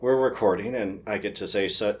recording, and I get to say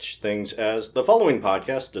such things as the following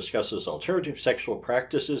podcast discusses alternative sexual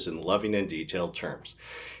practices in loving and detailed terms,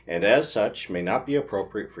 and as such may not be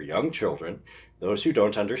appropriate for young children, those who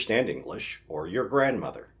don't understand English, or your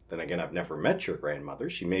grandmother. Then again, I've never met your grandmother.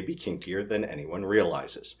 She may be kinkier than anyone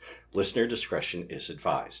realizes. Listener discretion is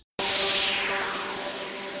advised.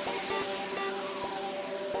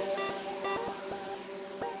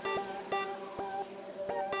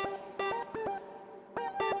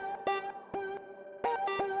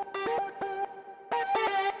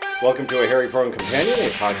 Welcome to A Hairy Prone Companion,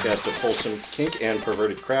 a podcast of wholesome kink and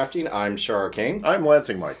perverted crafting. I'm Shar Kane. I'm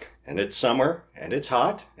Lansing Mike. And it's summer, and it's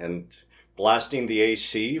hot, and blasting the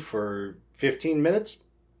AC for 15 minutes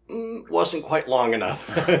wasn't quite long enough.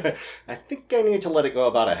 I think I need to let it go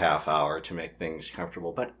about a half hour to make things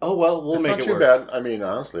comfortable, but oh well, we'll make it work. It's not too bad. I mean,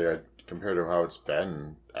 honestly, compared to how it's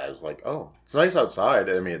been, I was like, oh, it's nice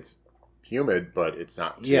outside. I mean, it's humid, but it's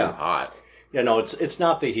not too hot. Yeah, no, it's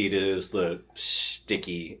not the heat, it is the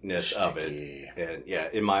stickiness of it. And yeah,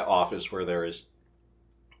 in my office where there is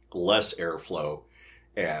less airflow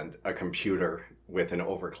and a computer with an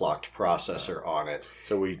overclocked processor on it,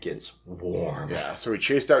 so it gets warm. Yeah, so we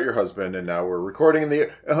chased out your husband, and now we're recording in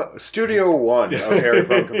the Studio 1 of Hairy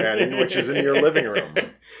Prone Companion, which is in your living room.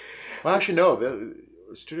 Well, actually, no, the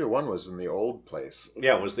Studio 1 was in the old place.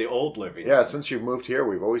 Yeah, it was the old living room. Yeah, since you've moved here,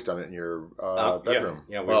 we've always done it in your bedroom.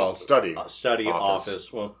 Yeah, study. Study,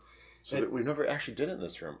 office. Well, so we've never actually did it in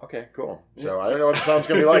this room. Okay, cool. So I don't know what the sound's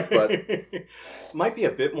going to be like, but... Might be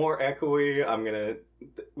a bit more echoey.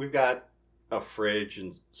 We've got a fridge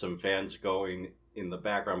and some fans going in the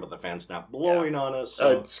background, but the fan's not blowing on us.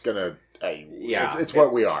 So. It's going to... it's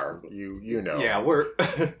what we are. You know. Yeah, we're...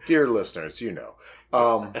 Dear listeners, you know.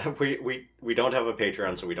 We don't have a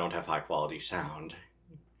Patreon, so we don't have high-quality sound.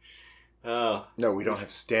 No, we don't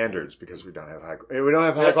have standards because we don't have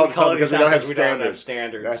high-quality sound because we don't have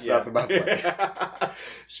standards. That's not about the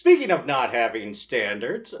Speaking of not having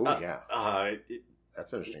standards... Oh, yeah.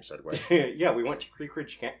 That's an interesting segue. Yeah, we went to Creek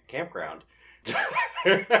Ridge Campground.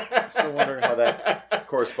 I'm still wondering how that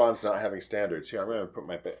corresponds to not having standards. Here, I'm going to put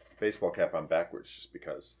my baseball cap on backwards just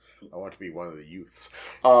because I want to be one of the youths.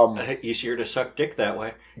 Easier to suck dick that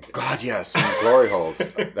way. God, yes. Glory holes.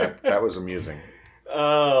 That was amusing.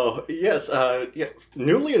 Oh, yes.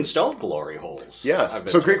 Newly installed glory holes.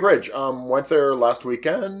 Yes. So Creek Ridge, went there last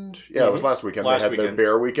weekend. Yeah, It was last weekend. They had their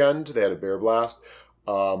bear weekend. They had a bear blast.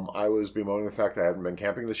 I was bemoaning the fact that I haven't been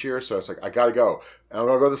camping this year, so it's like, I gotta go. And I'm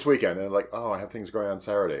gonna go this weekend. And like, I have things going on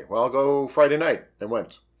Saturday. Well, I'll go Friday night. And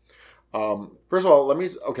went. First of all,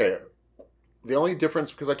 the only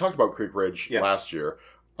difference, because I talked about Creek Ridge last year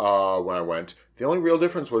when I went, the only real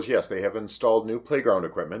difference was, yes, they have installed new playground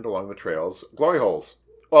equipment along the trails, glory holes.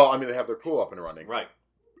 Well, I mean, they have their pool up and running. Right.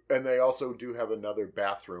 And they also do have another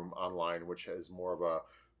bathroom online, which has more of a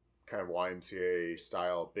kind of YMCA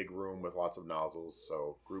style big room with lots of nozzles,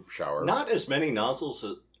 so group shower. Not as many nozzles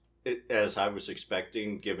as I was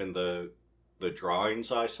expecting, given the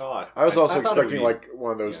drawings I saw. I was also expecting like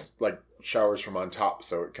one of those like showers from on top,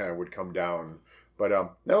 so it kind of would come down. But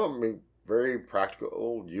no, I mean, very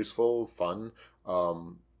practical, useful, fun.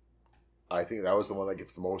 I think that was the one that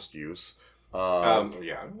gets the most use. Well,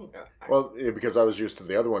 because I was used to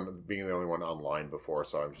the other one being the only one online before,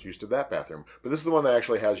 so I was used to that bathroom. But this is the one that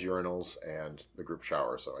actually has urinals and the group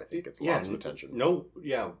shower, so I think it's lots of attention.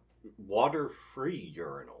 Water-free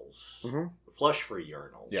urinals, flush-free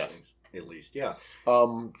urinals. Yes, at least, yeah.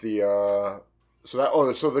 So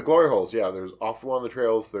the glory holes, there's off one of the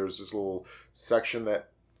trails. There's this little section a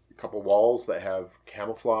couple walls that have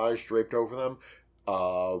camouflage draped over them.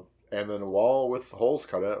 And then a wall with holes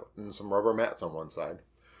cut out and some rubber mats on one side.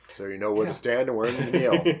 So you know where to stand and where to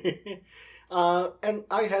kneel. And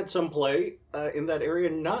I had some play in that area,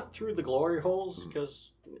 not through the glory holes,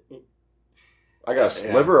 because... I got a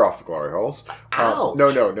sliver off the glory holes. Ouch!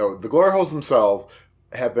 No. The glory holes themselves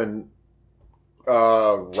have been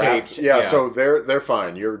wrapped. Taped, so they're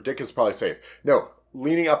fine. Your dick is probably safe. No,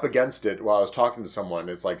 leaning up against it while I was talking to someone,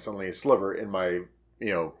 it's like suddenly a sliver in my,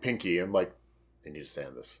 pinky. I'm like, they need to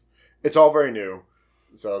sand this. It's all very new,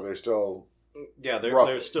 so they're still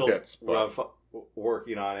they're still bits,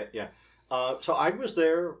 working on it. Yeah. So I was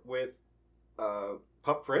there with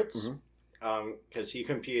Pup Fritz because he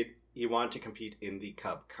wanted to compete in the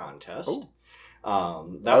Cub contest.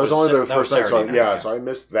 Oh. That was only the first night, so I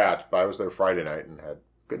missed that. But I was there Friday night and had a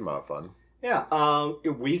good amount of fun. Yeah.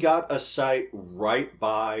 We got a site right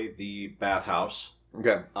by the bathhouse.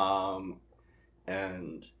 Okay.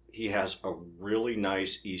 And he has a really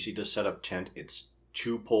nice, easy to set up tent. It's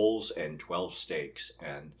 2 poles and 12 stakes.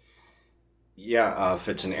 And if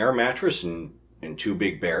it's an air mattress and and 2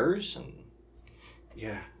 big bears, and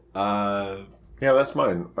yeah. Yeah, that's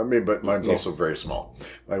mine. I mean, but mine's also very small.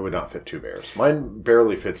 Mine would not fit 2 bears. Mine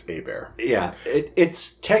barely fits a bear. Yeah,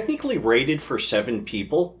 it's technically rated for 7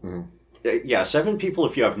 people. Yeah, 7 people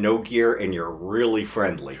if you have no gear and you're really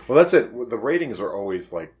friendly. Well, that's it. The ratings are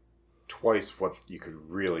always like twice what you could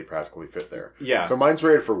really practically fit there. Yeah. So mine's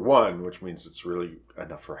rated for 1, which means it's really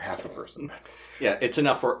enough for half a person. Yeah, it's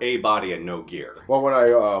enough for a body and no gear. Well, when I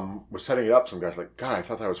was setting it up, some guy's like, God, I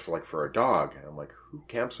thought that was for a dog. And I'm like, who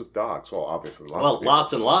camps with dogs? Well, obviously lots of people.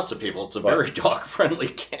 Lots and lots of people. It's a very dog-friendly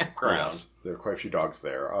campground. Yes, there are quite a few dogs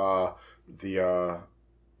there.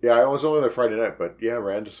 Yeah, I was only there Friday night, but yeah, I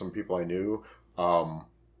ran into some people I knew.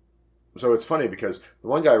 So it's funny because the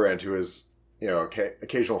one guy I ran to is,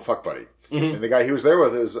 occasional fuck buddy. Mm-hmm. And the guy he was there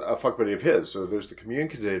with is a fuck buddy of his. So there's the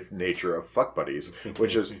communicative nature of fuck buddies,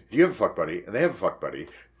 which is if you have a fuck buddy and they have a fuck buddy,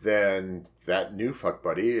 then that new fuck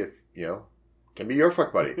buddy, can be your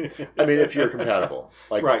fuck buddy. I mean, if you're compatible.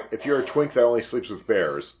 Like, right. If you're a twink that only sleeps with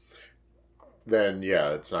bears, then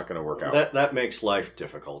yeah, it's not going to work out. That makes life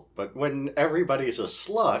difficult. But when everybody's a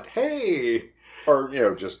slut, hey...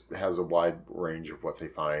 Or, just has a wide range of what they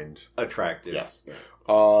find attractive. Yes.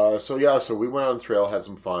 Yeah. So we went on the trail, had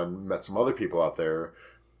some fun, met some other people out there,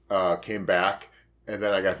 came back, and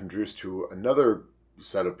then I got introduced to another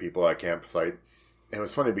set of people at campsite. And it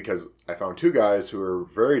was funny because I found 2 guys who were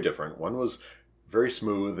very different. One was very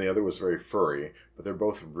smooth, the other was very furry, but they're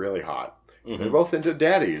both really hot. Mm-hmm. They're both into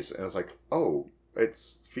daddies. And I was like, oh,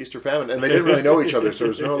 it's feast or famine. And they didn't really know each other, so there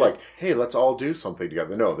was no like, hey, let's all do something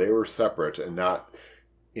together. No, they were separate and not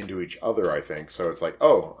into each other, I think. So it's like,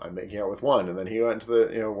 oh, I'm making out with one, and then he went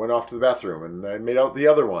to went off to the bathroom, and I made out with the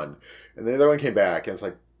other one. And the other one came back, and it's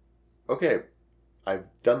like, okay, I've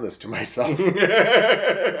done this to myself. But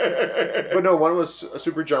no, one was a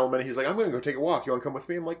super gentleman. He's like, I'm going to go take a walk. You want to come with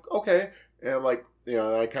me? I'm like, okay. And I'm like, and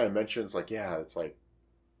I kind of mentioned, it's like, yeah, it's like,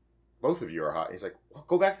 both of you are hot. He's like, well,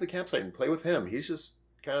 go back to the campsite and play with him. He's just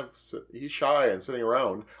he's shy and sitting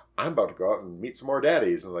around. I'm about to go out and meet some more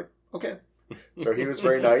daddies. And I was like, okay. So he was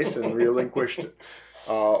very nice and relinquished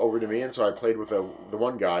over to me. And so I played with the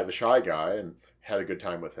one guy, the shy guy, and had a good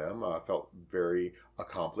time with him. Felt very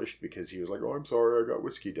accomplished because he was like, oh, I'm sorry, I got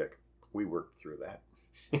whiskey dick. We worked through that.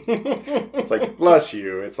 It's like, bless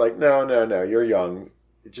you. It's like, no, you're young.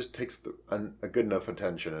 It just takes a good enough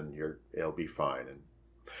attention and it'll be fine. And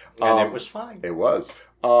it was fine. It was.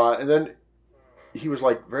 And then he was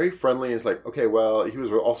like very friendly. And it's like, okay, well, he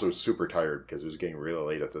was also super tired because it was getting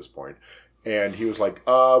really late at this point. And he was like,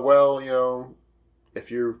 well,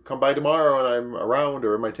 if you come by tomorrow and I'm around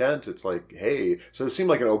or in my tent, it's like, hey. So it seemed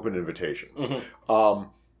like an open invitation. Mm-hmm.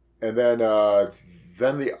 And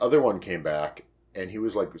then the other one came back and he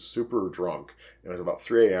was like super drunk. It was about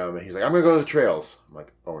 3 a.m. and he's like, I'm going to go to the trails. I'm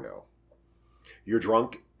like, oh no. You're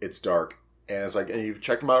drunk. It's dark. And it's like, and you've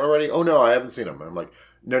checked them out already? Oh, no, I haven't seen them. And I'm like,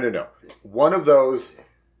 no. One of those,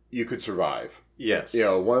 you could survive. Yes.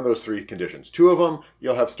 One of those 3 conditions. 2 of them,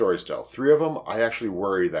 you'll have stories to tell. 3 of them, I actually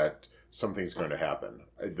worry that something's going to happen.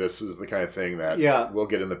 This is the kind of thing that we'll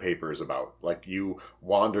get in the papers about. Like, you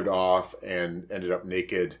wandered off and ended up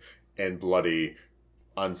naked and bloody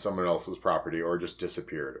on someone else's property or just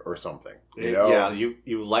disappeared or something. Yeah,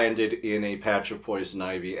 you landed in a patch of poison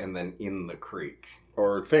ivy and then in the creek.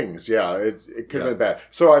 Or things, yeah. It could have been bad.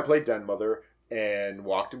 So I played Den Mother and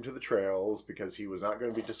walked him to the trails because he was not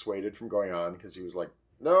going to be dissuaded from going on because he was like,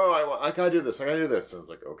 no, I gotta do this. And I was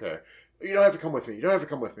like, okay. You don't have to come with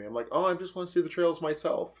me. I'm like, oh, I just want to see the trails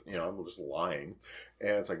myself. I'm just lying.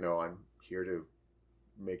 And it's like, no, I'm here to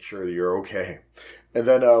make sure that you're okay. And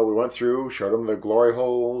then we went through, showed him the glory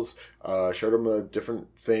holes, showed him the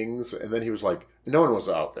different things. And then he was like, no one was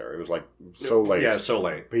out there. It was like so late. Yeah, so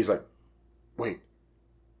late. But he's like, wait.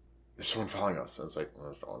 There's someone following us. And it's like, well,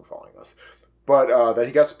 there's no one following us. But then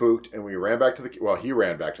he got spooked, and we ran back to he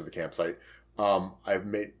ran back to the campsite. I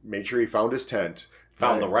made sure he found his tent.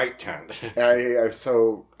 Found the right tent. And I was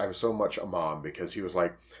so much a mom because he was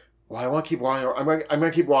like, well, I want to keep walking. I'm going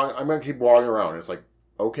to keep walking. I'm going to keep walking around. And it's like,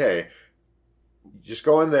 okay, just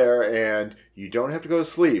go in there, and you don't have to go to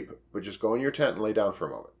sleep, but just go in your tent and lay down for a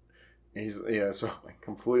moment. And he's, so I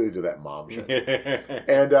completely did that mom shit.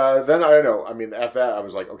 And then, I don't know, I mean, after that, I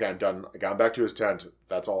was like, okay, I'm done. I got him back to his tent.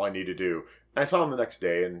 That's all I need to do. And I saw him the next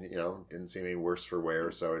day, and, didn't seem any worse for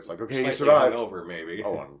wear. So it's like, okay, he survived. Over, maybe.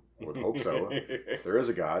 Oh, I would hope so. If there is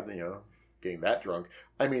a God, getting that drunk.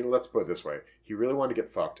 I mean, let's put it this way. He really wanted to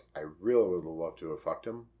get fucked. I really would have loved to have fucked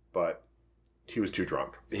him, but he was too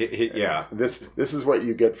drunk. Yeah. And this is what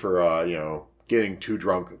you get for, getting too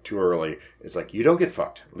drunk too early. It's like, you don't get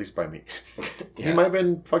fucked, at least by me. Yeah. He might have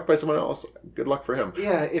been fucked by someone else. Good luck for him.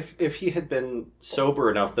 Yeah, if he had been sober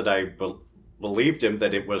enough that I believed him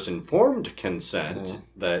that it was informed consent,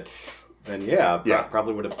 then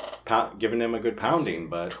probably would have given him a good pounding.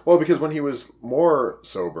 But well, because when he was more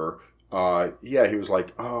sober, he was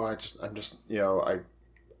like, oh,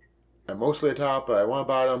 I'm mostly a top. I want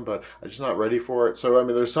bottom, but I'm just not ready for it. So, I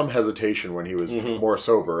mean, there's some hesitation when he was more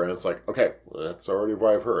sober, and it's like, okay, well, that's already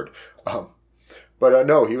what I've heard. But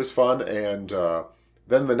no, he was fun, and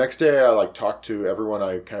then the next day I talked to everyone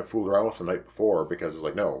I kind of fooled around with the night before, because it's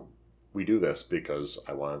like, no, we do this because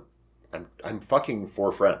I'm fucking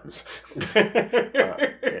for friends.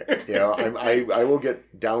 I will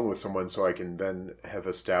get down with someone so I can then have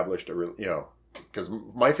established because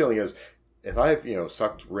my feeling is, if I've,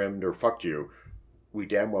 sucked, rimmed, or fucked you, we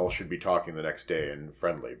damn well should be talking the next day and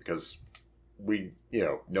friendly, because we,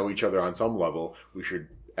 know each other on some level. We should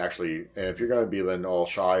actually, and if you're going to be then all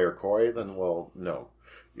shy or coy, then, well, no,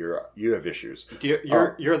 you have issues.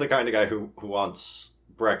 You're the kind of guy who wants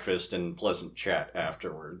breakfast and pleasant chat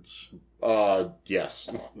afterwards. Yes,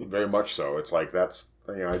 very much so. It's like, that's,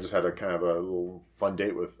 I just had a kind of a little fun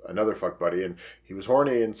date with another fuck buddy, and he was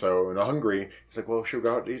horny and hungry. He's like, well, should we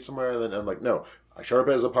go out to eat somewhere? And then I'm like, no. I showed up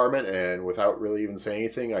at his apartment, and without really even saying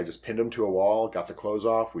anything, I just pinned him to a wall, got the clothes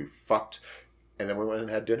off, we fucked, and then we went and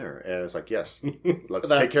had dinner. And it's like, yes, let's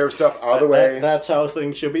take care of stuff out of the way. That's how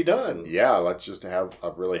things should be done. Yeah, let's just have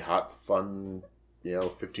a really hot, fun,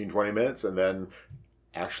 15, 20 minutes, and then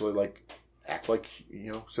actually act like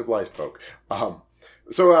civilized folk. And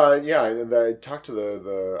I talked to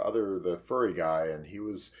the furry guy, and he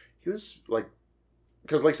was like,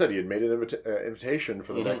 because like I said, he had made an invitation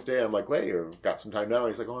for the next day. I'm like, wait, I've got some time now.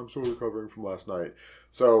 He's like, oh, I'm still recovering from last night.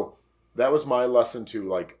 So that was my lesson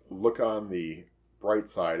to look on the bright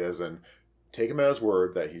side, as in take him at his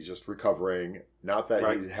word that he's just recovering, not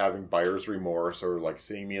that he's having buyer's remorse or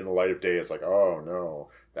seeing me in the light of day. It's like, oh no,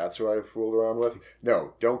 that's who I fooled around with.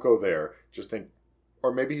 No, don't go there. Just think,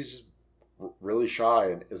 or maybe he's just really shy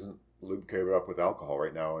and isn't lubricated up with alcohol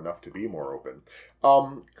right now enough to be more open.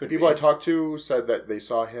 People I talked to said that they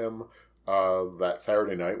saw him that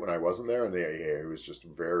Saturday night when I wasn't there, and he was just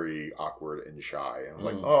very awkward and shy. And I was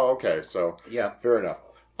like, oh, okay, so yeah, fair enough.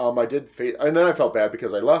 I did and then I felt bad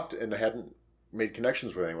because I left and I hadn't made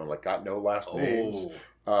connections with anyone. Got no last names,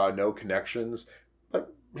 no connections.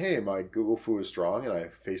 But hey, my Google foo is strong, and I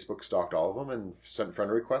Facebook stalked all of them and sent friend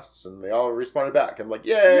requests, and they all responded back. I'm like,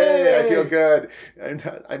 yay! I feel good.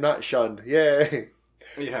 I'm not shunned. Yay!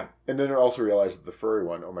 Yeah. And then I also realized that the furry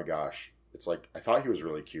one, oh my gosh, it's like, I thought he was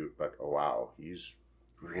really cute, but oh wow, he's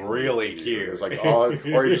really cute. It was like, or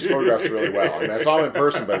he just photographs really well. I mean, I saw him in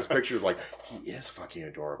person, but his picture's he is fucking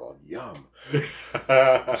adorable. Yum.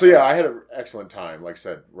 So yeah, I had an excellent time. Like I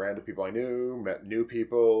said, ran to people I knew, met new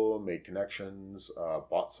people, made connections,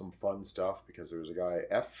 bought some fun stuff because there was a guy,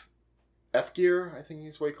 F Gear, I think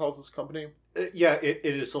is what he calls this company. It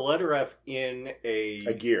is the letter F in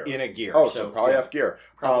a gear. In a gear. Oh, so probably F Gear.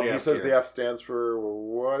 He says gear. The F stands for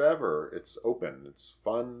whatever. It's open. It's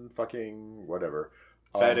fun, fucking whatever.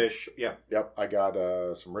 Fetish, yeah. Yep, I got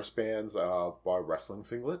some wristbands, bought a wrestling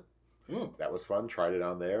singlet. That was fun. Tried it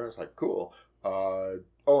on there. It's like, cool. And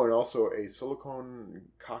also a silicone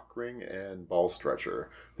cock ring and ball stretcher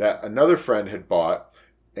that another friend had bought.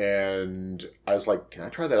 And I was like, can I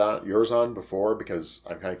try that on yours on before? Because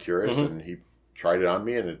I'm kind of curious. And he tried it on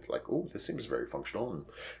me, and it's like, oh, this seems very functional. And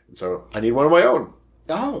so I need one of my own.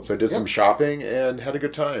 Oh. So I did some shopping and had a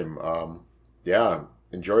good time.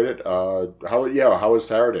 Enjoyed it. How was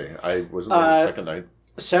Saturday? I wasn't there the second night.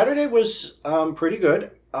 Saturday was pretty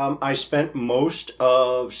good. I spent most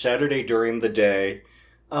of Saturday during the day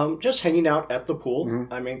just hanging out at the pool.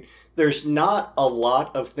 I mean, there's not a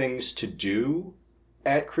lot of things to do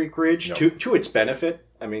at Creek Ridge to its benefit.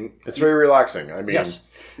 I mean, it's very relaxing. I mean, yes.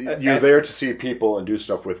 You're there to see people and do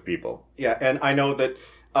stuff with people. Yeah, and I know that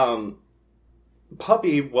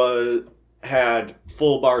Puppy had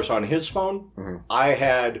full bars on his phone. I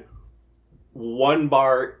had one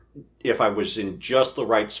bar if I was in just the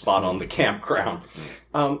right spot on the campground.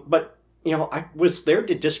 But, I was there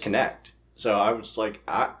to disconnect. So I was like,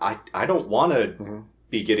 I don't want to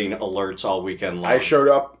be getting alerts all weekend long. I showed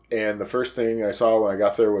up, and the first thing I saw when I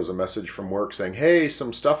got there was a message from work saying, hey,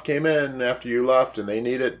 some stuff came in after you left, and they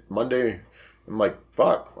need it Monday. I'm like,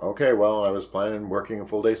 fuck, okay, well, I was planning working a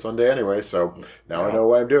full day Sunday anyway, so now I know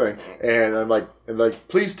what I'm doing. And I'm like,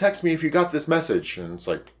 please text me if you got this message. And it's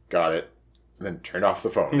like, got it. And then turn off the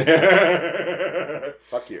phone. Like,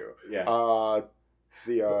 fuck you. Yeah.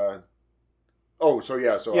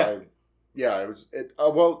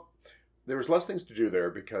 there was less things to do there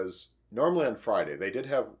because normally on Friday they did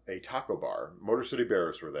have a taco bar. Motor City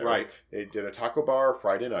Bears were there. Right. They did a taco bar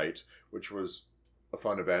Friday night, which was a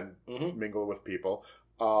fun event, mingle with people.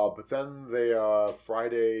 But then they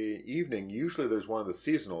Friday evening, usually there's one of the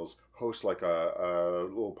seasonals hosts like a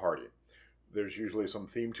little party. There's usually some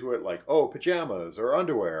theme to it, like, oh, pajamas or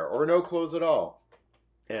underwear or no clothes at all.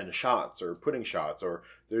 And shots or pudding shots, or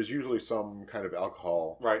there's usually some kind of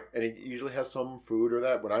alcohol. Right. And he usually has some food or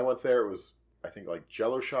that. When I went there, it was, I think, like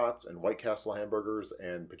Jell-O shots and White Castle hamburgers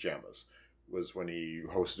and pajamas was when he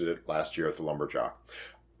hosted it last year at the Lumberjack.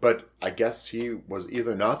 But I guess he was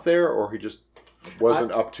either not there or he just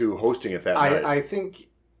wasn't up to hosting it that night. I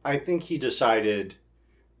think he decided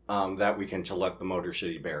that weekend to let the Motor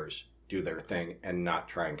City Bears do their thing and not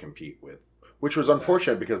try and compete with. Which was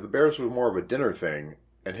unfortunate because the Bears was more of a dinner thing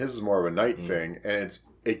and his is more of a night thing, and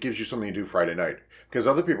it gives you something to do Friday night. Because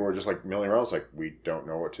other people were just like milling around, it's like, we don't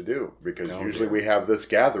know what to do. Because usually we have this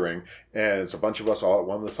gathering, and it's a bunch of us all at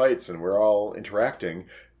one of the sites, and we're all interacting,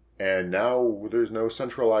 and now there's no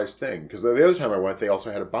centralized thing. Because the other time I went, they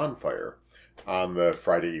also had a bonfire on the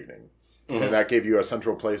Friday evening. And that gave you a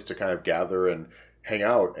central place to kind of gather and hang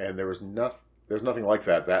out, and there's nothing like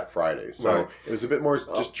that Friday. So it was a bit more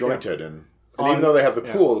disjointed, and even though they have the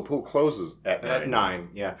pool closes at 9. At 9,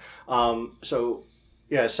 yeah. So,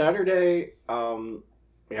 yeah, Saturday, I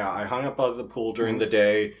hung up by the pool during the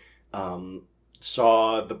day,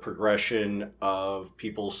 saw the progression of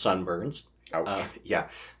people's sunburns. Ouch.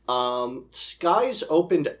 Skies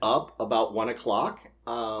opened up about 1 o'clock.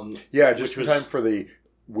 Just in time for the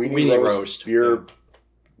Weenie Roast beer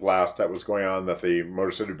blast that was going on that the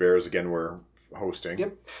Motor City Bears, again, were hosting.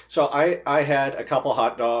 Yep. So I had a couple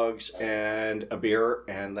hot dogs and a beer,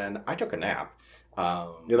 and then I took a nap. That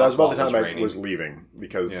was about the time I was leaving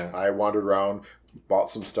because I wandered around, bought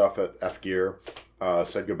some stuff at F Gear,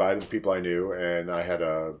 said goodbye to the people I knew, and I had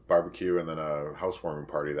a barbecue and then a housewarming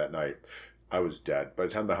party that night. I was dead. By the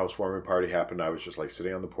time the housewarming party happened, I was just like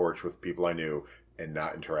sitting on the porch with people I knew and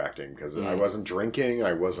not interacting because I wasn't drinking,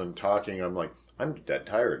 I wasn't talking. I'm like, I'm dead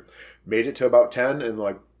tired. Made it to about 10 and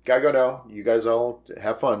like, gotta go now. You guys all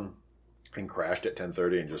have fun. And crashed at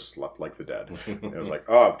 10:30 and just slept like the dead. And it was like,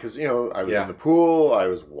 because, I was in the pool. I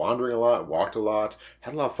was wandering a lot, walked a lot,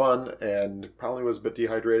 had a lot of fun, and probably was a bit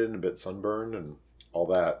dehydrated and a bit sunburned and all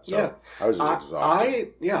that. So I was just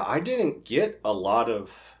exhausted. I didn't get a lot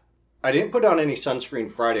of... I didn't put on any sunscreen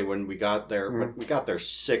Friday when we got there, but we got there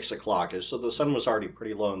 6 o'clock. So the sun was already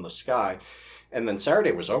pretty low in the sky. And then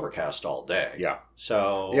Saturday was overcast all day. Yeah.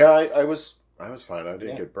 So... Yeah, I was fine. I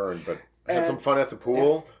didn't get burned, but I had some fun at the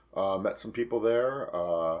pool. Yeah. Met some people there.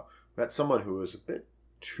 Met someone who was a bit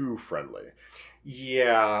too friendly.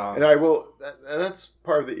 Yeah. And and that's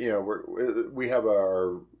part of the, we have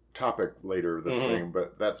our topic later, this thing,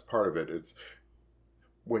 but that's part of it. It's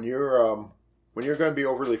when you're going to be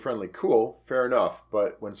overly friendly, cool, fair enough.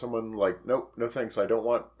 But when someone like, nope, no thanks, I don't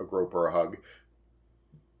want a grope or a hug,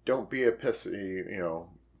 don't be a pissy,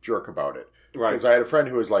 jerk about it. Right. Because I had a friend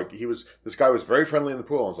who was like, this guy was very friendly in the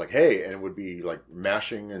pool. And was like, hey, and would be like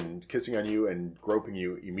mashing and kissing on you and groping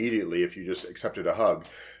you immediately if you just accepted a hug.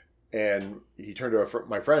 And he turned to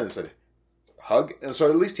my friend and said, hug? And so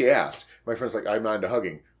at least he asked. My friend's like, I'm not into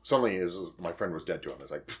hugging. Suddenly, my friend was dead to him.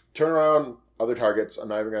 It's like, turn around, other targets. I'm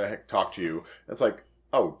not even going to talk to you. And it's like,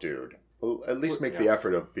 oh, dude, well, at least make the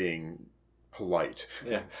effort of being polite.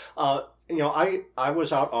 Yeah. I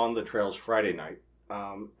was out on the trails Friday night,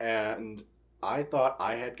 and I thought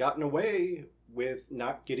I had gotten away with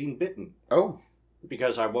not getting bitten. Oh.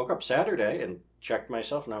 Because I woke up Saturday and checked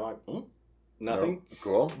myself, and I'm like, nothing. Oh,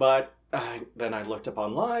 cool. But then I looked up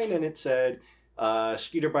online, and it said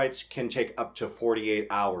mosquito bites can take up to 48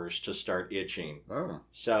 hours to start itching. Oh.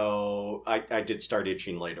 So I did start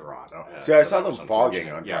itching later on. See, I saw them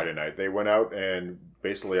fogging on Friday night. They went out, and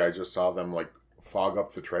basically I just saw them like fog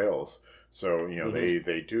up the trails. So,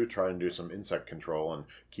 they do try and do some insect control and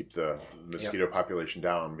keep the mosquito population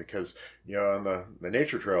down because, on the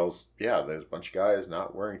nature trails, there's a bunch of guys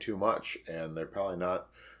not wearing too much and they're probably not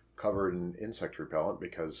covered in insect repellent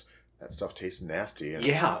because that stuff tastes nasty. And,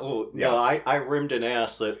 I rimmed an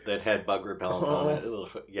ass that had bug repellent on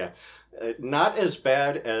it. Yeah. Not as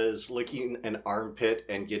bad as licking an armpit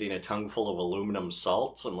and getting a tongue full of aluminum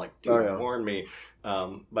salts. I'm like, dude, warn me.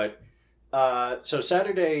 So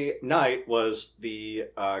Saturday night was the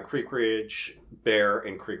Creek Ridge Bear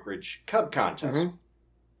and Creek Ridge Cub contest.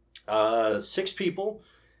 6 people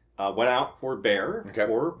went out for bear. Okay.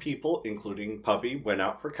 4 people, including puppy, went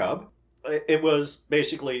out for cub. It was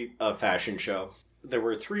basically a fashion show. There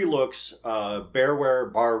were 3 looks, bear wear,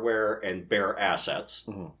 bar wear, and bear assets.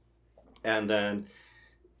 And then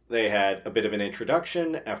they had a bit of an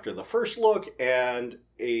introduction after the first look and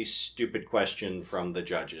a stupid question from the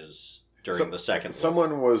judges during the second look.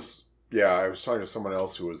 I was talking to someone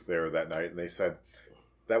else who was there that night, and they said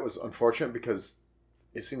that was unfortunate because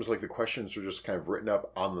it seems like the questions were just kind of written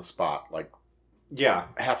up on the spot, like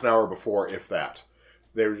half an hour before, if that.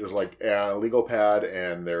 They were just like a legal pad,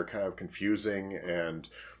 and they're kind of confusing, and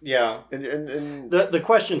and the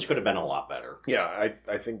questions could have been a lot better. Yeah,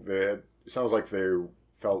 I think that it sounds like they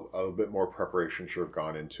felt a little bit more preparation should have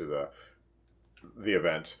gone into the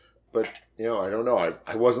event, but I don't know.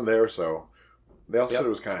 I wasn't there, so they also said it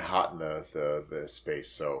was kind of hot in the space.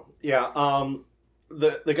 So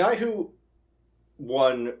the guy who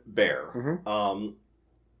won Bear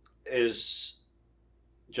is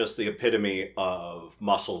just the epitome of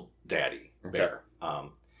muscle daddy Bear.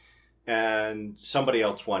 And somebody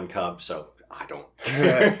else won Cub, so I don't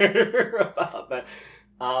care about that.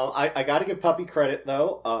 I got to give Puppy credit,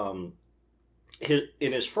 though.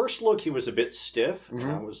 In his first look, he was a bit stiff.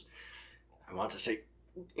 I want to say,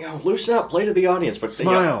 loosen up, play to the audience, but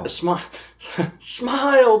smile.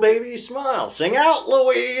 Smile, baby, smile. Sing out,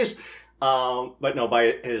 Louise. But no,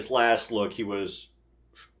 by his last look, he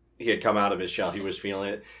had come out of his shell. He was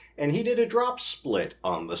feeling it. And he did a drop split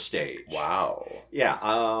on the stage. Wow. Yeah.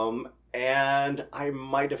 And I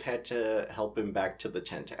might have had to help him back to the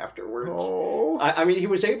tent afterwards. Oh. I mean, he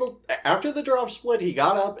was able, after the drop split, he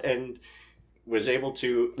got up and was able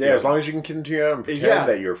to... Yeah, as long as you can continue and pretend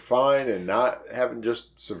that you're fine and haven't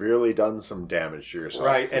just severely done some damage to yourself.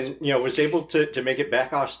 Right, and, was able to make it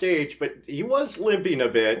back off stage, but he was limping a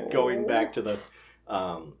bit going back to the...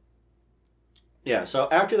 so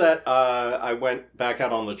after that, I went back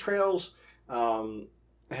out on the trails,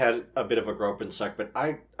 had a bit of a grope and suck, but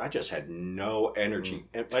I just had no energy.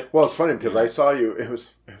 Well, it's funny because I saw you. It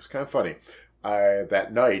was kind of funny.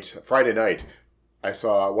 That night, Friday night, I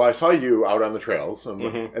saw you out on the trails,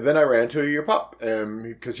 and then I ran to your pup,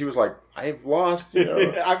 because he was like, I've lost my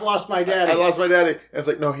daddy. I lost my daddy. And it's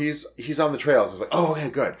like, no, he's on the trails. I was like, oh, okay,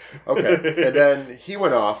 good, okay. And then he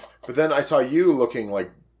went off, but then I saw you looking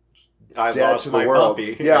like I dead lost to the my world.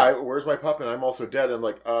 puppy. Yeah, where's my pup? And I'm also dead. And I'm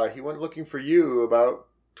like, he went looking for you about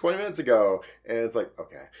 20 minutes ago. And it's like,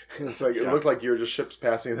 okay. It's like, it looked like you were just ships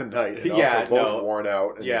passing the night. And also both worn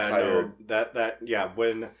out and tired.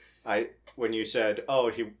 When you said, oh,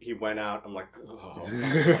 he went out, I'm like, oh.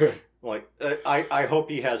 I'm like, I hope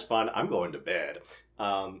he has fun. I'm going to bed.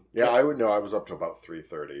 I would know. I was up to about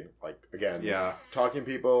 3:30. Like, again, talking to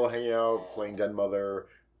people, hanging out, playing Den Mother.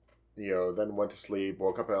 Then went to sleep,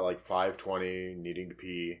 woke up at like 5:20, needing to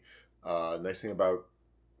pee. Nice thing about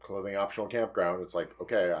clothing optional campground, it's like,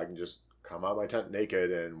 okay, I can just come out of my tent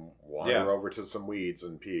naked and wander over to some weeds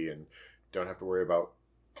and pee and don't have to worry about,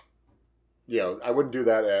 I wouldn't do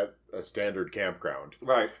that at a standard campground.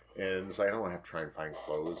 Right. And it's like, I don't want to have to try and find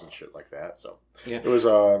clothes and shit like that. So it was,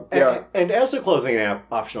 And as a clothing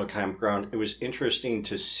optional campground, it was interesting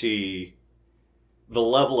to see the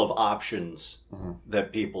level of options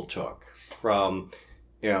that people took for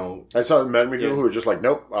I saw many people who were just like,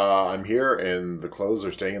 nope, I'm here and the clothes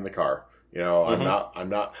are staying in the car. I'm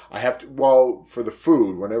not, I have to, well, for the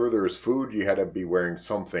food, whenever there was food, you had to be wearing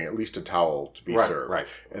something, at least a towel to be served. Right.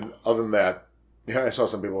 And other than that, I saw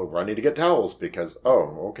some people running to get towels because,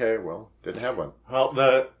 didn't have one. Well,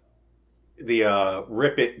 the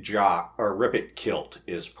Rip It kilt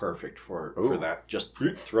is perfect for that. Just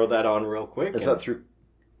throw that on real quick. Is that through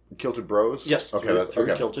Kilted Bros? Yes. Okay,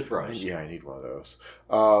 through Kilted Bros. I need one of those.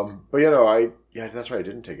 But that's right. I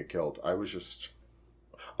didn't take a kilt. I was just...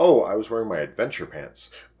 I was wearing my adventure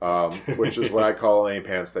pants, which is what I call any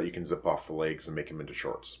pants that you can zip off the legs and make them into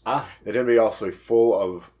shorts. They tend to be also full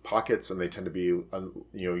of pockets, and they tend to be,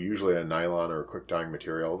 usually a nylon or a quick dyeing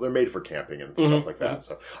material. They're made for camping and stuff like that.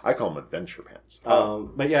 So I call them adventure pants.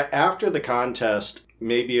 But yeah, after the contest,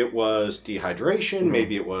 maybe it was dehydration,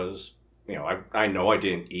 maybe it was, I know I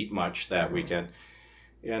didn't eat much that weekend.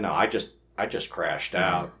 I just crashed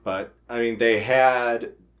out. But I mean, they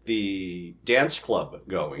had the dance club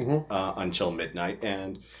going until midnight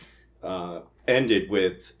and ended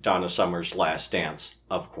with Donna Summer's Last Dance,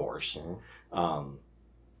 of course.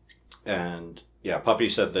 And Puppy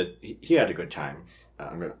said that he had a good time.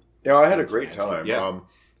 I had a great time.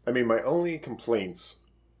 My only complaints...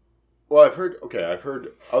 Well, I've heard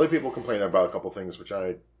other people complain about a couple things which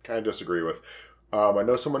I kind of disagree with. I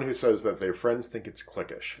know someone who says that their friends think it's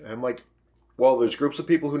cliquish. And I'm like, well, there's groups of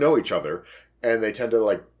people who know each other, and they tend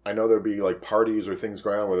to, I know there'd be, parties or things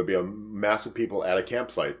going on where there'd be a mass of people at a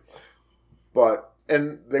campsite.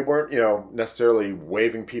 And they weren't, necessarily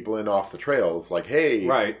waving people in off the trails, like, hey.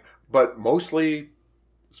 Right. But mostly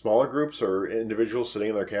smaller groups or individuals sitting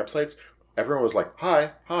in their campsites, everyone was like,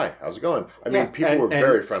 hi, how's it going? I mean, people were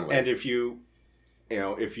very friendly. And if you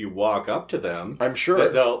walk up to them, I'm sure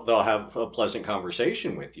they'll have a pleasant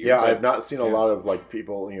conversation with you. Yeah, I've not seen a lot of like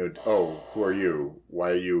people, oh, who are you?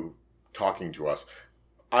 Why are you talking to us?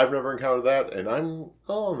 I've never encountered that, and I'm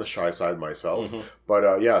on the shy side myself. Mm-hmm.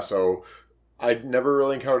 But so I'd never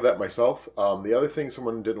really encountered that myself. The other thing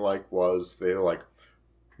someone didn't like was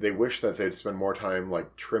they wish that they'd spend more time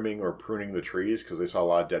like trimming or pruning the trees because they saw a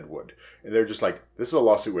lot of dead wood. And they're just like, this is a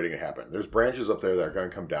lawsuit waiting to happen. There's branches up there that are going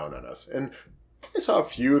to come down on us. And I saw a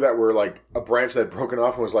few that were like a branch that had broken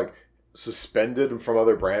off and was like suspended from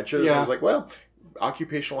other branches. Yeah. I was like, well,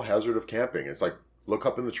 occupational hazard of camping. It's like, look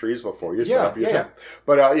up in the trees before you set up your tent.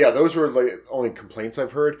 But those were the only complaints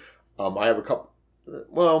I've heard. I have a couple,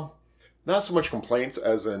 well, not so much complaints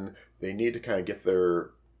as in they need to kind of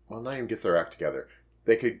not even get their act together.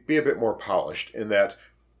 They could be a bit more polished in that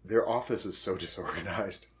their office is so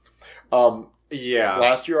disorganized.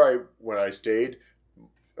 Last year when I stayed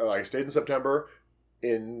in September.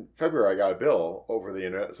 In February, I got a bill over the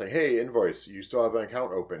internet saying, hey, invoice, you still have an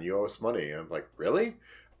account open. You owe us money. And I'm like, really?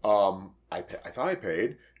 I thought I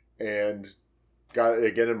paid, and got it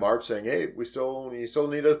again in March saying, hey, you still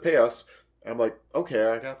need to pay us. And I'm like, okay,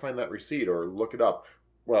 I got to find that receipt or look it up.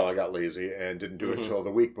 Well, I got lazy and didn't do it until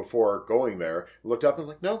the week before going there. Looked up and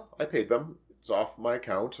was like, no, I paid them. It's off my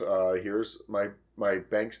account. Here's my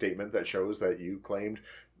bank statement that shows that you claimed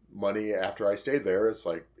money after I stayed there. It's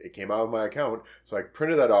like, it came out of my account. So I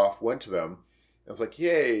printed that off, went to them. It's like,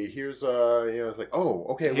 yay, here's, it's like, oh,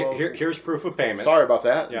 okay, well. Here's proof of payment. Sorry about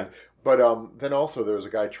that. Yeah. But then also there was a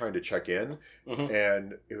guy trying to check in,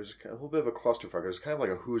 and it was a little bit of a clusterfuck. It was kind of like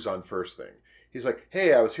a who's on first thing. He's like,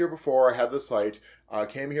 hey, I was here before. I had this site.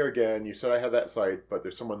 Came here again. You said I had that site, but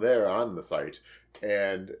there's someone there on the site.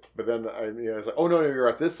 But then I was like, oh, no, you're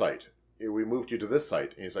at this site. We moved you to this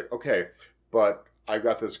site. And he's like, okay, but I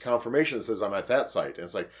got this confirmation that says I'm at that site. And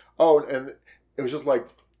it's like, oh, and it was just like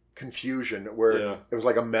confusion where it was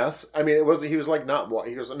like a mess. I mean, he was like,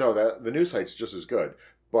 he goes, no, the new site's just as good.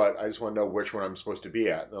 But I just want to know which one I'm supposed to be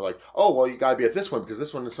at. And they're like, oh, well, you got to be at this one because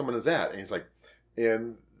this one someone is at. And he's like,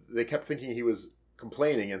 and they kept thinking he was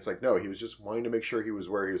complaining. And it's like, no, he was just wanting to make sure he was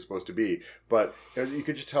where he was supposed to be. But you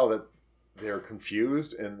could just tell that they're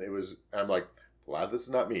confused. And I'm like, glad this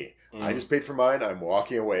is not me. I just paid for mine. I'm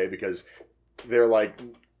walking away because they're like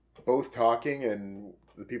both talking and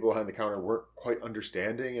the people behind the counter weren't quite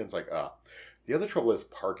understanding. And it's like, the other trouble is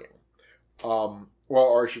parking.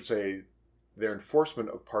 Or I should say, their enforcement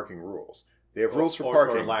of parking rules. They have rules for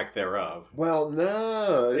parking. Or lack thereof. Well,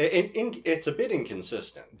 no. It's a bit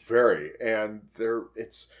inconsistent. Very. And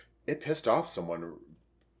it pissed off someone.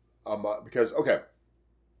 Because, okay,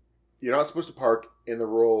 you're not supposed to park in the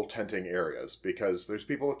rural tenting areas because there's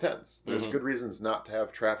people with tents. There's good reasons not to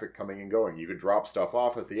have traffic coming and going. You could drop stuff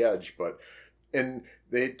off at the edge, and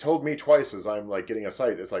they told me twice as I'm like getting a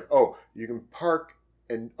site, it's like, oh, you can park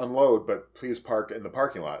and unload, but please park in the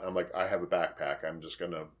parking lot. I'm like, I have a backpack. I'm just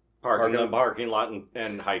going to park in the parking lot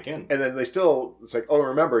and hike in. And then it's like, oh,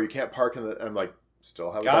 remember, you can't park in the, I'm like,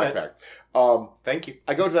 still have a backpack. Thank you.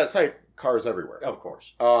 I go to that site, cars everywhere. Of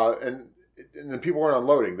course. And then people weren't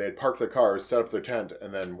unloading. They'd parked their cars, set up their tent,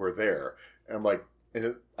 and then we're there. And I'm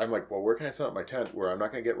like, well, where can I set up my tent where I'm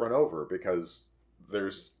not going to get run over? Because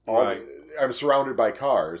I'm surrounded by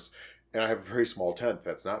cars, and I have a very small tent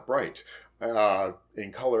that's not bright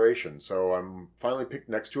in coloration. So I'm finally picked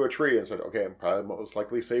next to a tree and said, okay, I'm probably most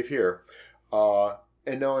likely safe here.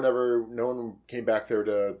 And no one came back there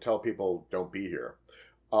to tell people don't be here.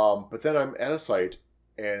 But then I'm at a site,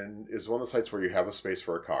 and it's one of the sites where you have a space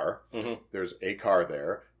for a car. There's a car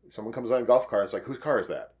there. Someone comes on a golf cart. It's like, whose car is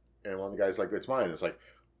that? And one of the guys is like, it's mine. It's like,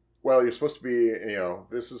 well, you're supposed to be,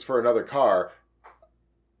 this is for another car.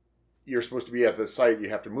 You're supposed to be at this site. You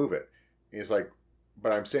have to move it. And he's like,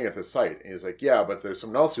 but I'm staying at this site. And he's like, yeah, but there's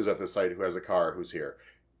someone else who's at this site who has a car who's here.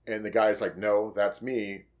 And the guy's like, no, that's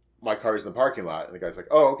me. My car's in the parking lot. And the guy's like,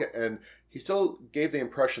 oh, okay. And he still gave the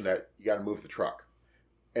impression that you got to move the truck.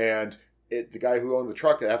 And the guy who owned the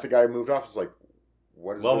truck, after the guy moved off, is like,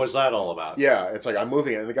 what was that all about? Yeah, it's like, I'm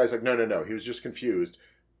moving it. And the guy's like, no. He was just confused.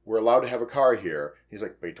 We're allowed to have a car here. He's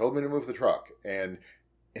like, but he told me to move the truck. And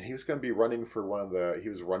he was going to be running for one of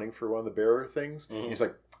the bearer things. He's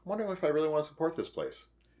like, I'm wondering if I really want to support this place.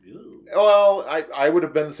 Ew. Well, I would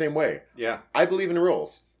have been the same way. Yeah. I believe in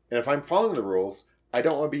rules. And if I'm following the rules, I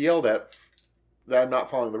don't want to be yelled at that I'm not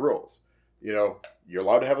following the rules. You're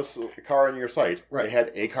allowed to have a car on your site. Right. They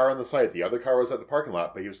had a car on the site. The other car was at the parking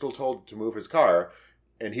lot, but he was still told to move his car.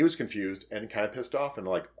 And he was confused and kind of pissed off. And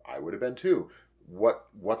like, I would have been too. what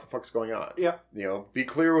the fuck's going on? Yeah. Be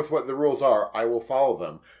clear with what the rules are. I will follow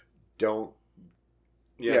them. Don't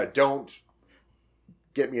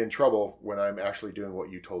get me in trouble when I'm actually doing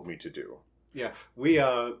what you told me to do. Yeah.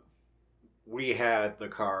 We had the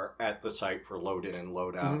car at the site for load in and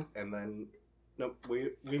load out, and then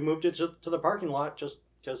we moved it to the parking lot just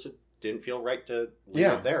because it didn't feel right to leave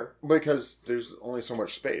it there. Because there's only so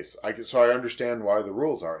much space. So I understand why the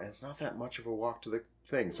rules are, and it's not that much of a walk to the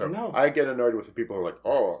thing. So I get annoyed with the people who are like,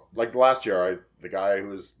 oh, like last year, the guy who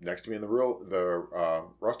was next to me in the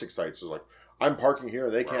rustic sites was like, I'm parking here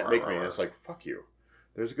and they can't make me. And it's like, fuck you.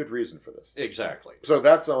 There's a good reason for this. Exactly. So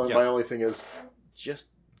that's my only thing is just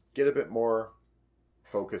get a bit more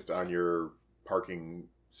focused on your parking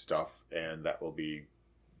stuff, and that will be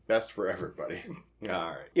best for everybody. All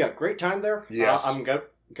right. Yeah, great time there. Yes. I'm going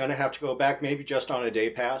to have to go back maybe just on a day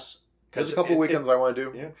pass. There's a couple weekends I want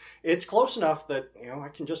to do. Yeah. It's close enough that, I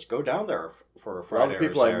can just go down there for a Friday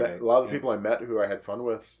or Saturday. A lot of the people I met who I had fun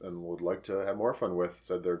with and would like to have more fun with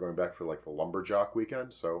said they're going back for like the Lumberjack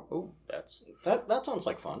weekend. So, that sounds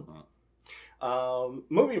like fun.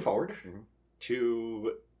 Moving forward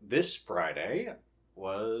to this Friday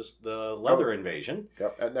was the Leather Invasion.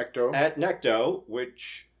 Yep, at Necto. At Necto,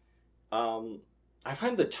 which I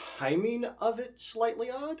find the timing of it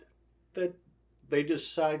slightly odd. That they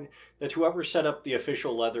decide that whoever set up the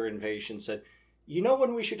official Leather Invasion said,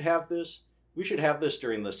 when we should have this? We should have this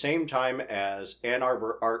during the same time as Ann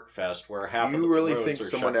Arbor Art Fest, where half of the roads are shut down. Do you really think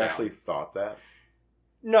someone actually thought that?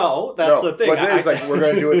 No, that's the thing. But it's like, we're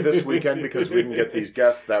going to do it this weekend because we can get these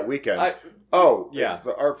guests that weekend. It's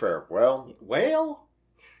the art fair. Well,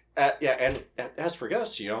 and as for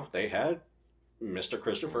guests, they had Mr.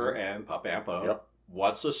 Christopher and Pup Amp of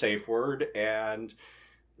What's a Safe Word and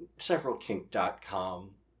several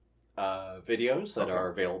kink.com videos that are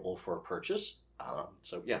available for purchase.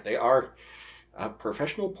 They are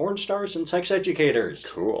professional porn stars and sex educators.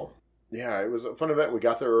 Cool. Yeah, it was a fun event. We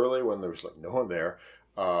got there early when there was like no one there.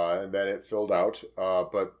 And then it filled out,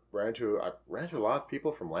 but ran into a lot of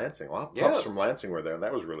people from Lansing. A lot of pups from Lansing were there, and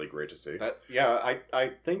that was really great to see.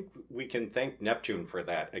 I think we can thank Neptune for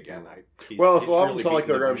that again. A lot of them sound like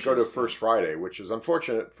they're going to go to First Friday, which is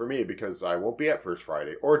unfortunate for me because I won't be at First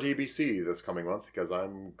Friday or DBC this coming month because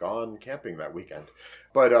I'm gone camping that weekend.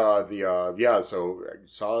 But so I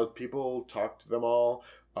saw people, talked to them all,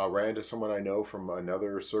 ran into someone I know from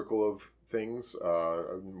another circle of things,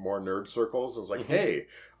 more nerd circles. I was like, hey,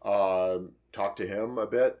 talk to him a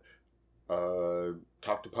bit,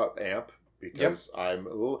 talk to Pup Amp, because I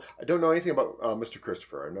don't know anything about Mr.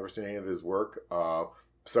 Christopher. I've never seen any of his work.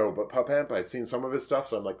 But Pup Amp, I'd seen some of his stuff,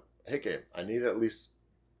 so I'm like, hey, Gabe, I need to at least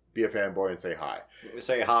be a fanboy and say hi.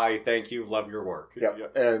 Say hi, thank you, love your work.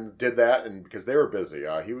 Yep. And did that, and because they were busy.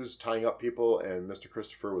 He was tying up people, and Mr.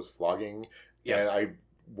 Christopher was flogging. Yes. And I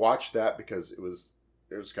watched that because it was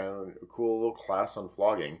kind of a cool little class on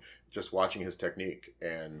flogging, just watching his technique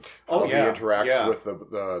and how he interacts with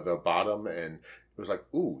the bottom, and it was like,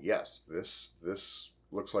 ooh, yes, this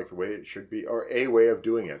looks like the way it should be, or a way of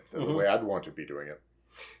doing it, the way I'd want to be doing it.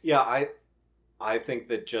 Yeah, I think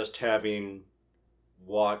that just having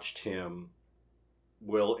watched him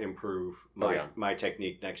will improve my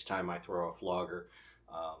technique next time I throw a flogger.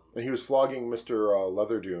 And he was flogging Mr.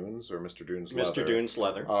 Leather Dunes, or Mr. Dunes Leather. Mr. Dunes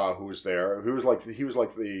Leather. Who was there. He was like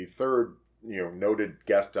the third, noted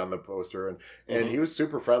guest on the poster, and he was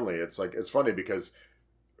super friendly. It's funny because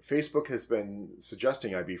Facebook has been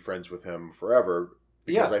suggesting I be friends with him forever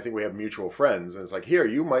because I think we have mutual friends, and it's like, here,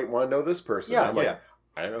 you might want to know this person. Yeah, I'm like,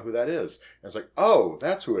 I don't know who that is. And it's like, oh,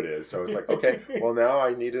 that's who it is. So it's like, okay, well, now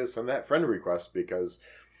I need to send that friend request because...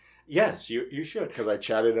 Yes, you should. Because I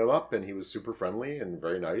chatted him up, and he was super friendly and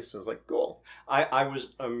very nice. And I was like, cool. I was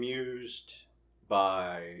amused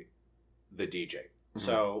by the DJ. Mm-hmm.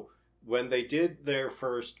 So when they did their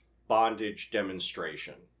first bondage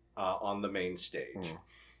demonstration on the main stage,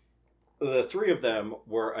 the three of them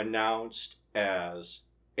were announced as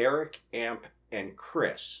Eric, Amp, and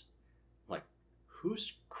Chris. I'm like,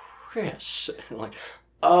 who's Chris? I'm like,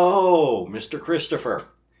 oh, Mr. Christopher.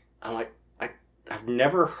 I'm like, I've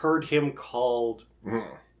never heard him called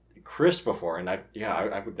Chris before, and I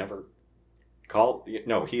would never call.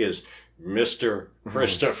 No, he is Mr.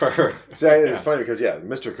 Christopher. See, it's funny because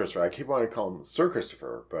Mr. Christopher. I keep wanting to call him Sir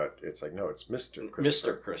Christopher, but it's like no, it's Mr.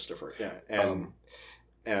 Christopher. Mr. Christopher, and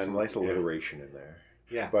some nice alliteration in there.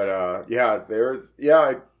 Yeah, but I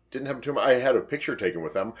didn't have too much. I had a picture taken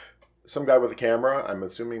with them. Some guy with a camera. I'm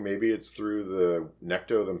assuming maybe it's through the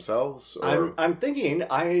Necto themselves. Or I'm thinking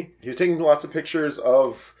he was taking lots of pictures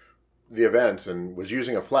of the event and was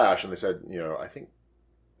using a flash. And they said, I think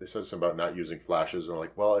they said something about not using flashes. And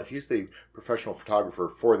like, well, if he's the professional photographer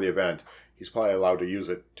for the event, he's probably allowed to use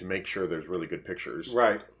it to make sure there's really good pictures.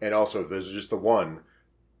 Right. And also, if there's just the one,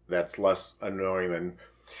 that's less annoying than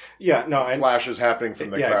flashes happening from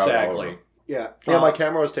the crowd. Exactly. Yeah. My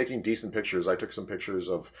camera was taking decent pictures. I took some pictures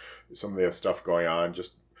of some of the stuff going on.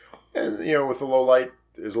 And with the low light,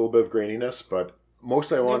 there's a little bit of graininess, but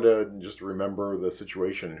mostly I wanted to just remember the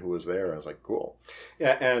situation and who was there. I was like, cool.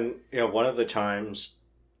 Yeah, and one of the times,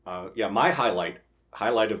 my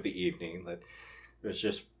highlight of the evening that was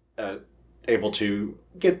just able to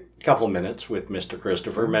get a couple of minutes with Mr.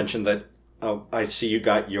 Christopher mentioned that, I see you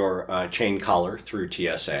got your chain collar through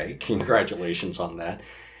TSA. Congratulations on that.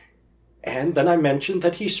 And then I mentioned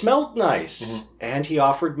that he smelled nice, and he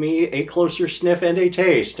offered me a closer sniff and a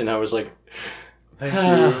taste, and I was like, thank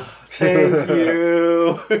you. Thank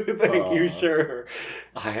you. Thank you, sir.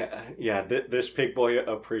 This pig boy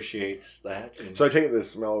appreciates that. So I take it the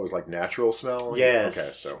smell was like natural smell? Yes. Okay,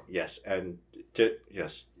 so. Yes, and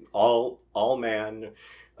all man,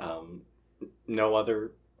 no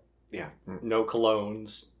other, no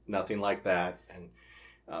colognes, nothing like that. And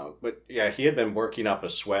but he had been working up a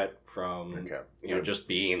sweat from just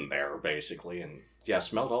being there basically, and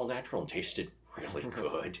smelled all natural and tasted really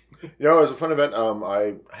good. It was a fun event.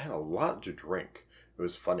 I had a lot to drink. It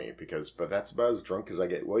was funny but that's about as drunk as I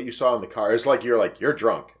get. What you saw in the car, it's like you're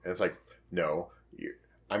drunk, and it's like, no,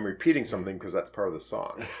 I'm repeating something because that's part of the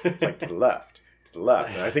song. It's like to the left.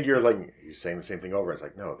 And I think you're saying the same thing over. It's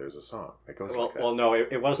like, no, there's a song that goes like that. Well, no,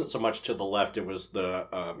 it wasn't so much to the left. It was the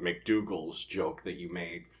McDougal's joke that you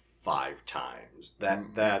made 5 times.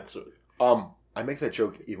 That's I make that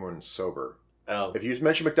joke even when sober. Oh. If you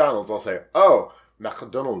mention McDonald's, I'll say, oh,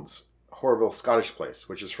 McDonald's, horrible Scottish place,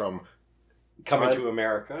 which is from Coming to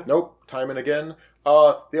America. Nope, Time and Again.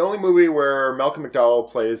 The only movie where Malcolm McDowell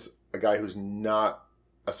plays a guy who's not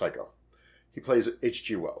a psycho. He plays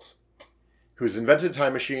H.G. Wells, who's invented a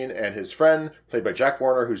time machine, and his friend, played by Jack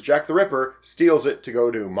Warner, who's Jack the Ripper, steals it to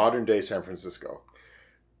go to modern-day San Francisco.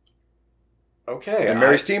 Okay. And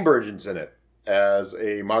Mary Steenburgen's in it as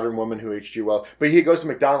a modern woman who H.G. Wells... But he goes to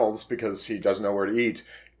McDonald's because he doesn't know where to eat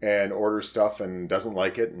and orders stuff and doesn't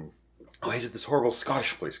like it. And I did this horrible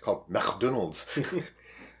Scottish place called McDonald's.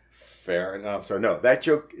 Fair enough. So, no, that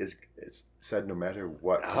joke is said no matter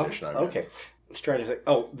what condition I'm in. Okay. I was trying to think.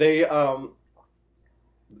 Oh, they...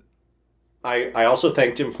 I also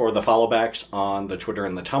thanked him for the followbacks on the Twitter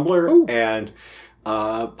and the Tumblr. Ooh. And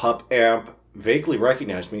Pup Amp vaguely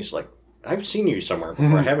recognized me. He's like, I've seen you somewhere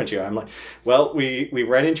before, haven't you? I'm like, well, we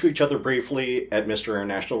ran into each other briefly at Mr.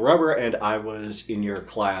 International Rubber, and I was in your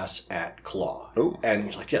class at Claw. Ooh. And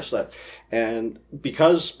he's like, yes, that. And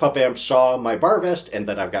because Pup Amp saw my bar vest and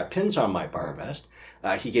that I've got pins on my bar vest,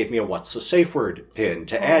 he gave me a What's the Safe Word pin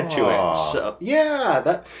to add to it. So,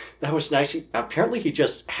 that was nice. Apparently, he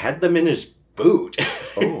just had them in his boot.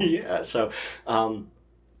 Oh. Yeah, so,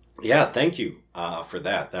 thank you for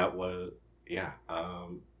that. That was,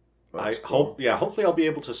 cool. Hopefully I'll be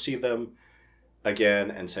able to see them again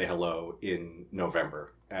and say hello in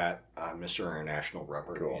November at Mr. International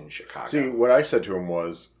Rubber in Chicago. See, what I said to him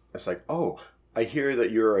was, it's like, oh, I hear that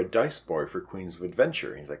you're a dice boy for Queens of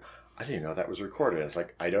Adventure. And he's like, I didn't know that was recorded. And it's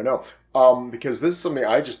like, I don't know. Because this is something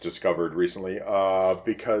I just discovered recently.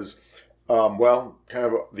 Because, kind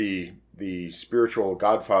of the spiritual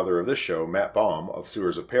godfather of this show, Matt Baum of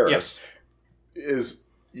Sewers of Paris, is...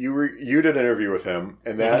 You did an interview with him,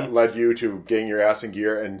 and that led you to getting your ass in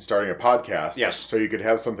gear and starting a podcast. Yes. So you could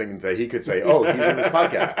have something that he could say, oh, he's in this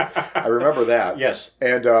podcast. I remember that. Yes.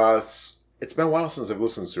 And it's been a while since I've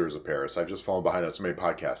listened to Sewers of Paris. I've just fallen behind on so many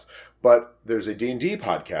podcasts. But there's a D&D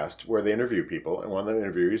podcast where they interview people, and one of the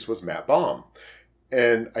interviewees was Matt Baum.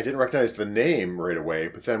 And I didn't recognize the name right away,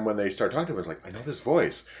 but then when they start talking to him, it's like, I know this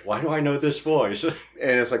voice. Why do I know this voice? And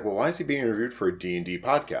it's like, well, why is he being interviewed for a D&D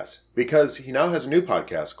podcast? Because he now has a new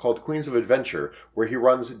podcast called Queens of Adventure, where he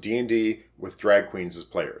runs D&D with drag queens as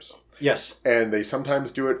players. Yes. And they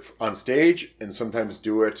sometimes do it on stage, and sometimes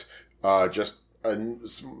do it just a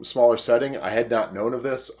smaller setting. I had not known of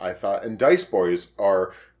this. I thought, and Dice Boys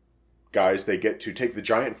are... guys, they get to take the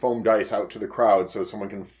giant foam dice out to the crowd so someone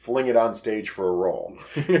can fling it on stage for a roll.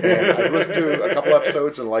 And I've listened to a couple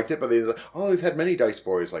episodes and liked it, but they're like, oh, we've had many dice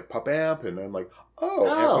boys, like Pup Amp, and I'm like,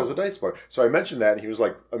 Amp was a dice boy. So I mentioned that, and he was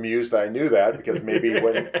like amused that I knew that, because maybe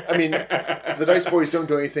the dice boys don't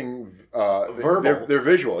do anything verbal. They're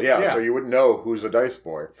visual, so you wouldn't know who's a dice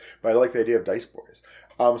boy. But I like the idea of dice boys.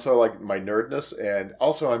 So like my nerdness, and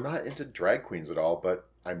also I'm not into drag queens at all, but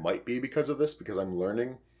I might be because of this, because I'm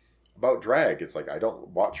learning about drag. It's like, I don't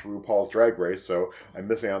watch RuPaul's Drag Race, so I'm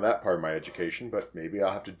missing on that part of my education, but maybe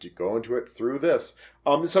I'll have to go into it through this.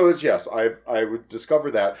 So it's, yes, I would discover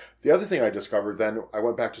that. The other thing I discovered, then I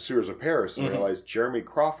went back to Sewers of Paris and realized Jeremy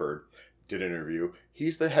Crawford did an interview.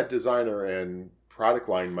 He's the head designer and product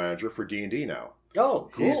line manager for D&D now. Oh,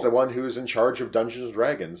 cool. He's the one who's in charge of Dungeons &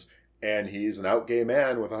 Dragons. And he's an out gay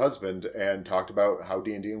man with a husband, and talked about how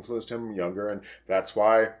D&D influenced him younger, and that's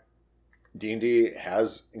why D&D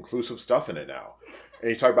has inclusive stuff in it now. And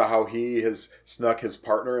he talked about how he has snuck his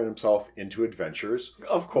partner and himself into adventures.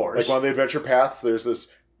 Of course. Like one of the adventure paths, there's this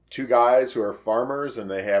 2 guys who are farmers, and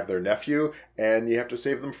they have their nephew, and you have to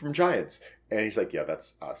save them from giants. And he's like, yeah,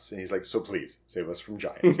 that's us. And he's like, so please, save us from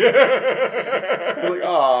giants. I was like,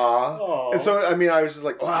 aww. And so, I mean, I was just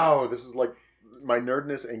like, wow, this is like, my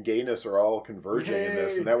nerdness and gayness are all converging in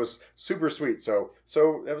this, and that was super sweet. So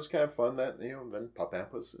that was kind of fun that, then Pup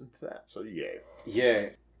Amp was into that. So yay. Yeah.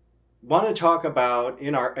 Want to talk about,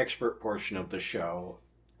 in our expert portion of the show,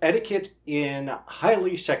 etiquette in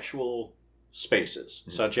highly sexual spaces,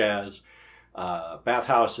 such as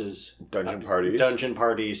bathhouses, dungeon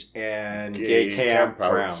parties, and gay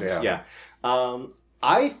campgrounds. Yeah.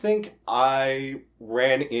 I think I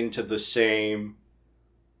ran into the same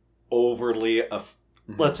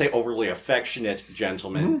let's say overly affectionate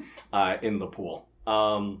gentleman in the pool.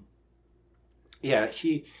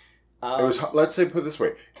 He. It was. Let's say, put it this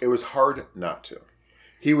way: it was hard not to.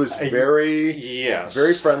 He was very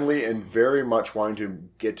friendly and very much wanting to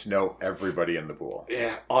get to know everybody in the pool.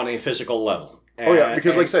 Yeah, on a physical level.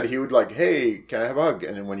 Because like I said, he would like, hey, can I have a hug?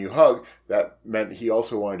 And then when you hug, that meant he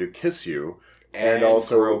also wanted to kiss you and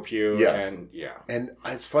also grope you. Yes, and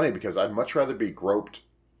it's funny because I'd much rather be groped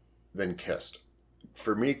than kissed.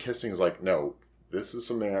 For me, kissing is like, no, this is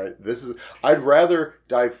something I'd rather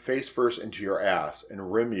dive face first into your ass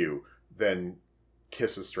and rim you than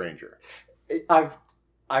kiss a stranger.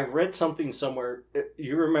 I read something somewhere.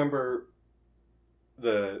 You remember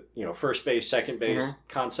the first base, second base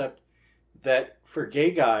concept? That for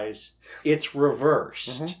gay guys, it's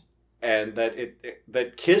reversed. And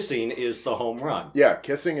that kissing is the home run. Yeah,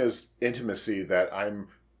 kissing is intimacy that I'm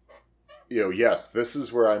yes, this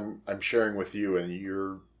is where I'm sharing with you,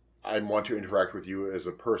 and I want to interact with you as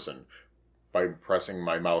a person by pressing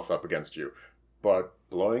my mouth up against you. But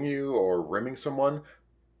blowing you or rimming someone,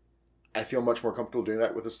 I feel much more comfortable doing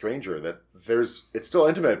that with a stranger. It's still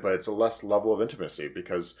intimate, but it's a less level of intimacy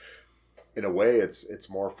because, in a way, it's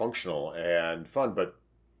more functional and fun. But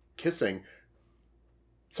kissing,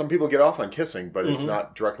 some people get off on kissing, but it's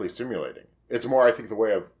not directly stimulating. It's more, I think, the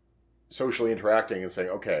way of socially interacting and saying,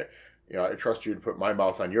 okay, I trust you to put my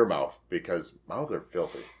mouth on your mouth because mouths are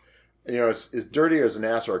filthy. As dirty as an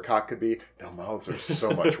ass or a cock could be, no, mouths are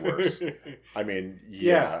so much worse. I mean,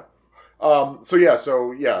 yeah. So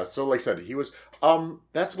like I said, he was,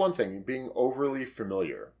 that's one thing, being overly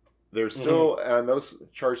familiar. There's still, and those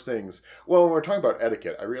charged things, well, when we're talking about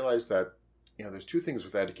etiquette, I realized that, there's 2 things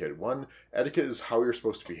with etiquette. One, etiquette is how you're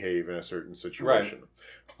supposed to behave in a certain situation.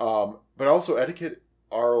 Right. But also etiquette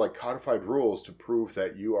are like codified rules to prove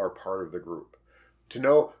that you are part of the group. To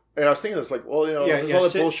know, and I was thinking this like, well, there's all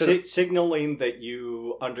that bullshit. Signaling that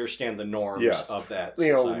you understand the norms of that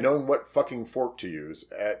society. Knowing what fucking fork to use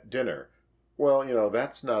at dinner. Well,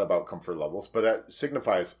 that's not about comfort levels, but that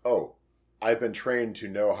signifies, I've been trained to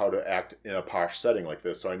know how to act in a posh setting like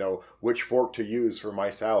this, so I know which fork to use for my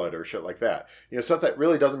salad or shit like that. Stuff that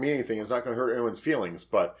really doesn't mean anything. It's not going to hurt anyone's feelings,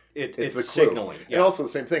 but it's the clue. Signaling. Yeah. And also the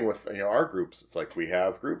same thing with our groups. It's like we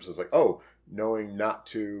have groups. It's like, knowing not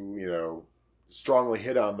to, strongly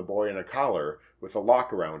hit on the boy in a collar with a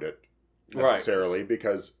lock around it necessarily,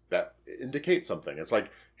 because that indicates something. It's like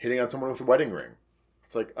hitting on someone with a wedding ring.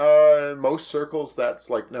 It's like, in most circles, that's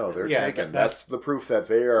like, no, they're taken. That's the proof that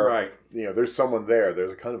they are, right. There's someone there.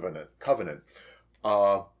 There's a covenant.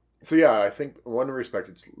 So yeah, I think in one respect,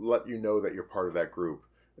 it's let you know that you're part of that group.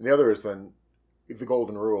 And the other is then the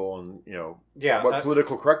golden rule and, what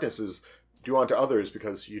political correctness is do unto others,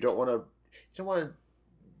 because you don't want to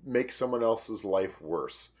make someone else's life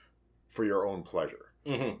worse for your own pleasure.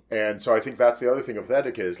 Mm-hmm. And so I think that's the other thing of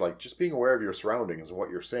etiquette is like just being aware of your surroundings and what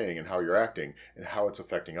you're saying and how you're acting and how it's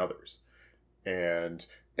affecting others. And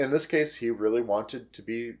in this case, he really wanted to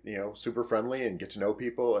be, super friendly and get to know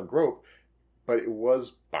people and grope, but it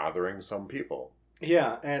was bothering some people.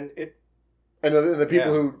 Yeah, and the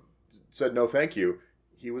people who said no, thank you,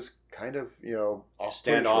 he was kind of,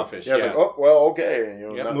 standoffish. Yeah, it's like, oh, well, okay,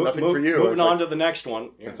 nothing for you. Moving on to the next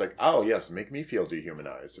one. Yeah. It's like, oh, yes, make me feel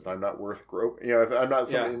dehumanized. If I'm not worth groping, if I'm not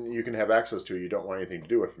something you can have access to, you don't want anything to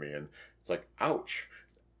do with me. And it's like, ouch.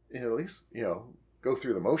 At least, go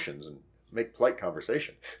through the motions and make polite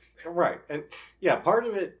conversation. Right. And yeah, part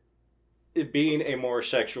of it being a more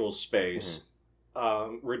sexual space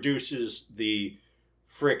reduces the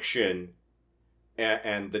friction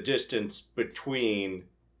and the distance between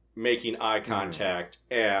making eye contact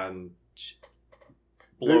and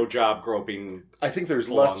blowjob groping. I think there's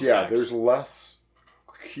less. Yeah, there's less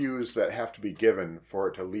cues that have to be given for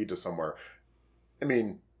it to lead to somewhere. I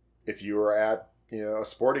mean, if you were at a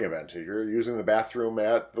sporting event, if you're using the bathroom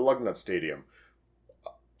at the Lugnut Stadium,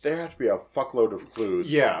 there have to be a fuckload of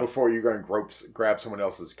clues before you're going to grab someone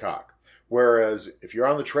else's cock. Whereas if you're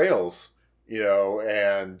on the trails,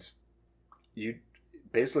 and you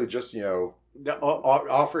basically just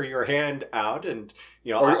offer your hand out and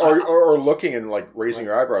or looking and like raising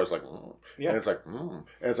your eyebrows like and it's like and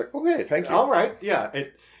it's like, okay, thank you, all right,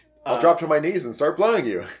 I'll drop to my knees and start blowing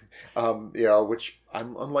you, which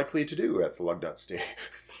I'm unlikely to do at the Lugnut Stadium.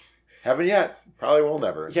 Haven't yet, probably will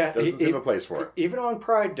never. Doesn't seem a place for it. Even on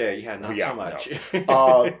Pride Day, not so much.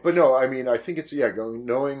 No. But no, I mean, I think it's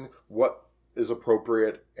knowing what is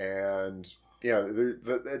appropriate, and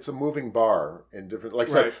it's a moving bar in different, like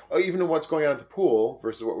right. So even what's going on at the pool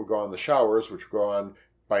versus what would go on in the showers, which would go on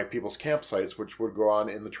by people's campsites, which would go on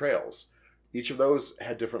in the trails. Each of those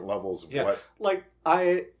had different levels of what. Like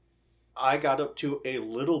I got up to a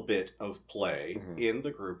little bit of play in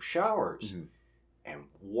the group showers, and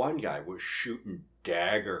one guy was shooting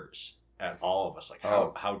daggers at all of us. Like,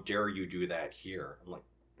 how dare you do that here? I'm like,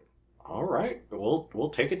 all right,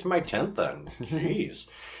 we'll take it to my tent then. Jeez.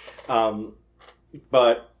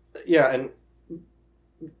 But yeah, and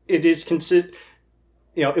it is considered.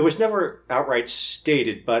 It was never outright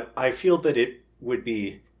stated, but I feel that it would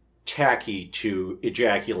be tacky to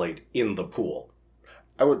ejaculate in the pool.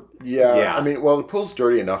 I would, yeah. I mean, well, the pool's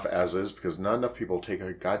dirty enough as is because not enough people take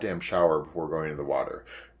a goddamn shower before going into the water.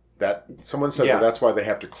 Someone said that's why they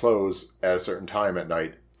have to close at a certain time at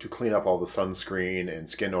night to clean up all the sunscreen and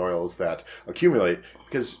skin oils that accumulate,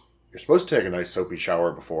 because you're supposed to take a nice soapy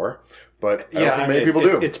shower before, but I don't think many people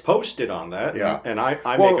do. It's posted on that, and I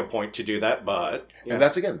make a point to do that, but... And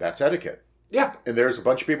that's etiquette. Yeah. And there's a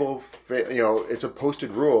bunch of people, it's a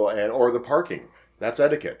posted rule, or the parking. That's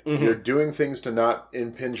etiquette. Mm-hmm. You're doing things to not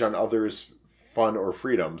impinge on others' fun or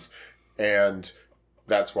freedoms, and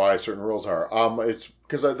that's why certain rules are. It's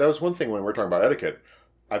because that was one thing when we're talking about etiquette.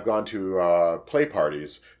 I've gone to play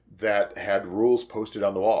parties that had rules posted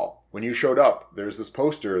on the wall. When you showed up, there's this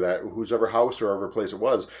poster that whoever house or whatever place it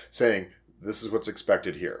was saying, "This is what's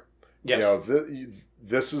expected here." Yes.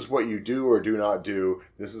 This is what you do or do not do.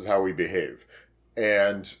 This is how we behave,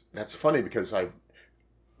 and that's funny because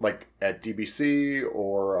like at DBC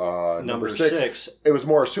or number six, it was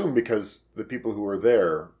more assumed because the people who were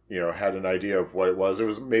there, had an idea of what it was. It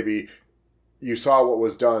was maybe you saw what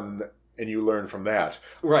was done and you learned from that.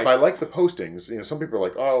 Right. But I like the postings. Some people are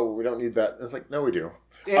like, "Oh, we don't need that." It's like, no, we do.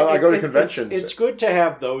 I go to conventions. It's good to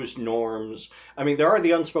have those norms. I mean, there are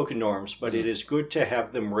the unspoken norms, but it is good to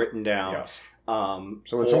have them written down. Yes.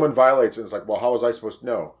 So when someone violates it, it's like, well, how was I supposed to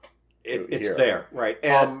know? It's there, right?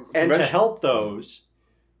 And to help those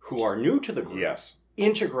who are new to the group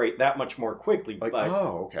integrate that much more quickly. Like,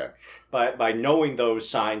 okay. By knowing those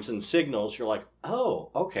signs and signals, you're like,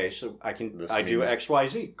 oh, okay, so I do X, Y,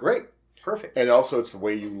 Z. Great. Perfect. And also it's the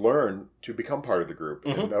way you learn to become part of the group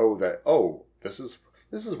and know that, this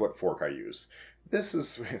is what fork I use. This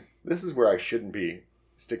is where I shouldn't be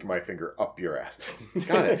sticking my finger up your ass.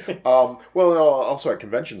 Got it. Also at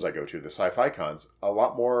conventions I go to, the sci-fi cons, a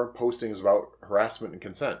lot more postings about harassment and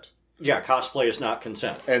consent. Yeah, cosplay is not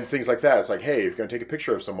consent. And things like that. It's like, hey, if you're going to take a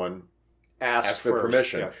picture of someone, ask their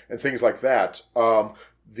permission. Yeah. And things like that.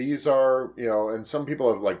 These are, and some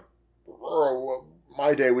people have like, oh,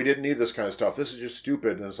 my day, we didn't need this kind of stuff. This is just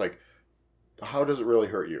stupid. And it's like, how does it really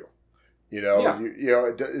hurt you?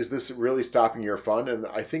 Is this really stopping your fun? And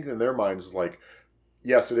I think in their minds, it's like,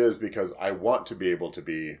 yes, it is, because I want to be able to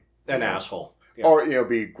be an asshole. Yeah. Or,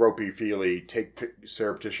 be gropey, feely, take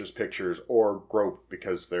surreptitious pictures, or grope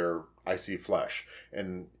because I see flesh.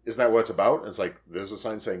 And isn't that what it's about? And it's like, there's a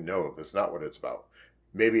sign saying, no, that's not what it's about.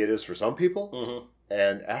 Maybe it is for some people,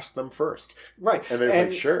 and ask them first. Right. And there's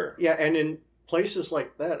like, sure. Yeah, and in places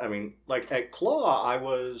like that, I mean, like at Claw, I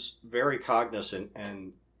was very cognizant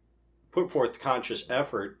and put forth conscious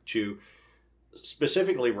effort to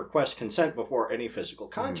specifically request consent before any physical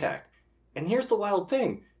contact. And here's the wild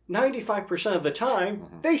thing. 95% of the time,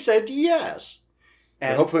 they said yes.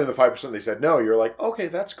 And hopefully in the 5% they said no, you're like, okay,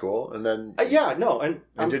 that's cool. And then...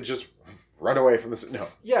 And did just run away from this... No.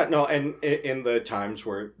 Yeah, no, and in the times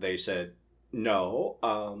where they said no,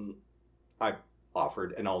 I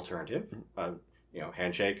offered an alternative.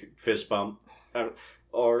 Handshake, fist bump.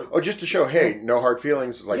 Or just to show, hey, no hard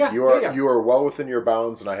feelings. It's like you are well within your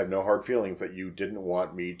bounds, and I have no hard feelings that you didn't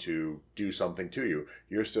want me to do something to you.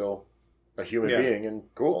 You're still a human being, and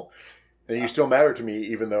cool, and you still matter to me,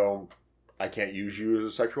 even though I can't use you as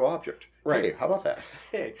a sexual object. Right? Hey, how about that?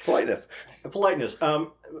 Hey, politeness.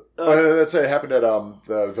 Let's say it happened at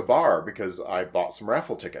the bar because I bought some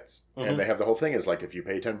raffle tickets, mm-hmm. and they have the whole thing is like if you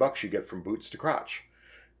pay $10, you get from boots to crotch,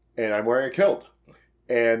 and I'm wearing a kilt.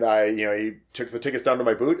 And he took the tickets down to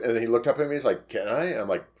my boot, and then he looked up at me. He's like, "Can I?" And I'm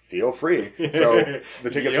like, "Feel free." So the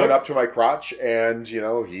tickets went up to my crotch, and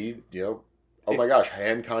oh my gosh,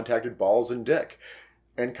 hand contacted balls and dick,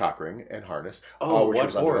 and cock ring and harness, which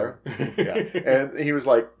was under there. Yeah, and he was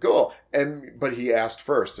like, "Cool," but he asked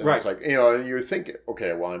first, and it's like and you're thinking,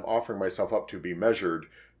 okay, well, I'm offering myself up to be measured,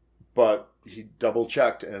 but he double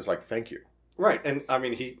checked, and it's like, "Thank you." Right, and I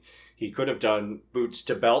mean he could have done boots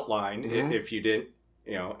to belt line mm-hmm. if you didn't.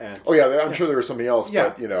 And I'm sure there was something else,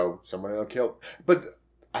 but someone in a kilt. But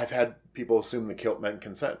I've had people assume the kilt meant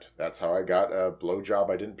consent. That's how I got a blowjob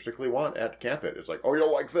I didn't particularly want at Camp It. It's like, oh,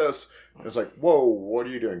 you'll like this. And it's like, whoa, what are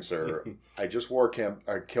you doing, sir? I just wore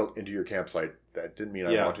a kilt into your campsite. That didn't mean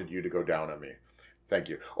I wanted you to go down on me. Thank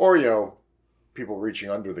you. Or, people reaching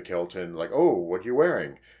under the kilt and like, oh, what are you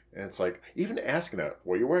wearing? And it's like, even asking that,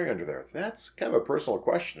 what are you wearing under there? That's kind of a personal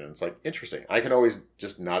question. And it's like, interesting. I can always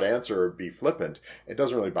just not answer or be flippant. It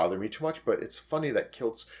doesn't really bother me too much, but it's funny that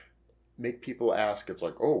kilts make people ask. It's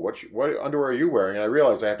like, oh, what underwear are you wearing? And I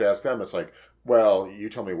realize I have to ask them. It's like, well, you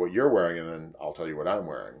tell me what you're wearing, and then I'll tell you what I'm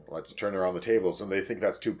wearing. Let's turn around the tables. And they think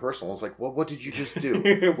that's too personal. It's like, well, what did you just do?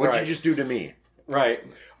 What did you just do to me? Right.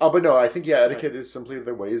 But no, I think, etiquette is simply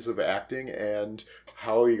the ways of acting, and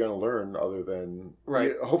how are you going to learn other than,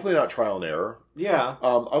 hopefully not trial and error. Yeah.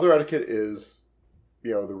 Other etiquette is,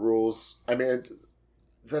 the rules. I mean,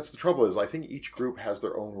 that's the trouble is I think each group has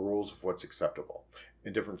their own rules of what's acceptable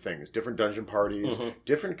in different things, different dungeon parties, mm-hmm.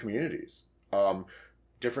 different communities,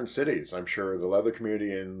 different cities. I'm sure the leather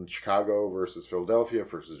community in Chicago versus Philadelphia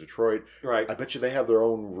versus Detroit. Right. I bet you they have their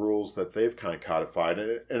own rules that they've kind of codified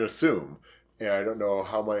and assume. And I don't know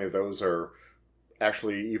how many of those are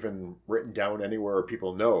actually even written down anywhere or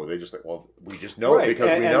people know. They just think, well, we just know it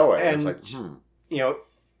because we know it. And it's like,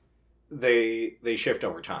 they shift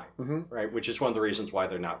over time, mm-hmm. right? Which is one of the reasons why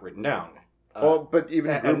they're not written down. But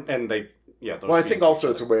even and they, I think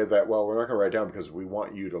also it's a way that, we're not going to write it down because we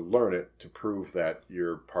want you to learn it to prove that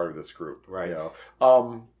you're part of this group, right?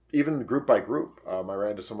 Even group by group. I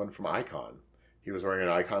ran into someone from Icon. He was wearing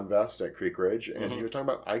an Icon vest at Creek Ridge, and mm-hmm. he was talking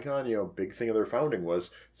about Icon, big thing of their founding was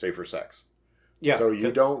safer sex. Yeah. So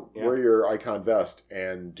you don't wear your Icon vest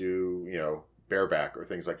and do, bareback or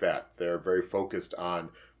things like that. They're very focused on,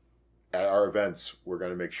 at our events, we're going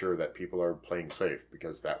to make sure that people are playing safe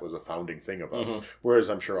because that was a founding thing of us. Mm-hmm. Whereas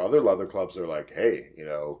I'm sure other leather clubs are like, hey,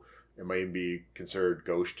 it might even be considered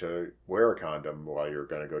gauche to wear a condom while you're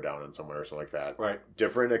going to go down in somewhere or something like that. Right.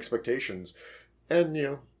 Different expectations. And,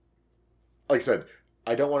 like I said,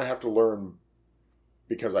 I don't want to have to learn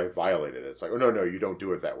because I violated it. It's like, oh, no, you don't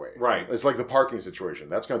do it that way. Right. It's like the parking situation.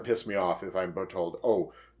 That's going to piss me off if I'm told,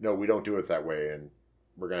 oh, no, we don't do it that way, and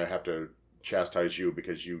we're going to have to chastise you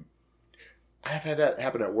because you... I've had that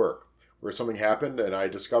happen at work, where something happened, and I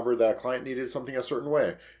discovered that a client needed something a certain way.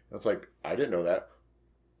 And it's like, I didn't know that.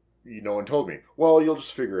 No one told me. Well, you'll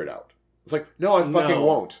just figure it out. It's like, no, I fucking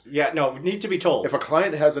won't. Yeah, no, need to be told. If a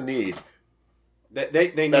client has a need...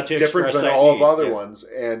 They need that's to different than that all need. of other ones,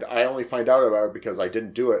 and I only find out about it because I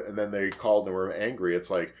didn't do it, and then they called and were angry. It's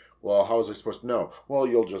like, well, how was I supposed to know? Well,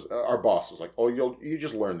 you'll just... our boss was like, oh, you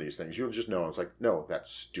just learn these things. You'll just know. It's like, no,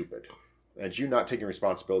 that's stupid. And it's you not taking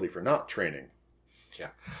responsibility for not training. Yeah.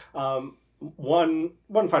 One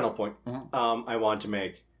final point mm-hmm. I want to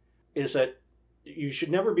make is that you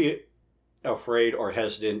should never be afraid or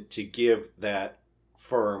hesitant to give that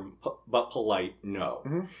firm but polite no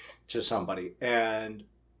mm-hmm. to somebody, and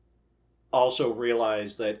also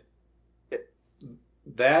realize that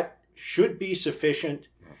that should be sufficient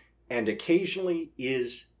and occasionally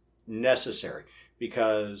is necessary,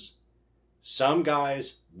 because some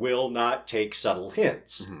guys will not take subtle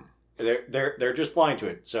hints. Mm-hmm. They're just blind to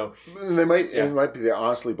it. So they might be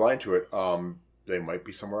honestly blind to it. They might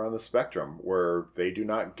be somewhere on the spectrum where they do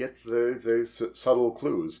not get the subtle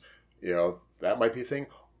clues. That might be a thing.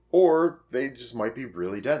 Or they just might be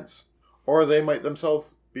really dense. Or they might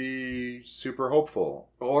themselves be super hopeful.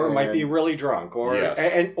 Or might be really drunk. Or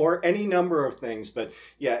or any number of things. But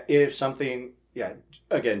if something,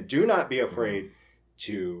 again, do not be afraid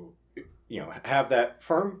to, have that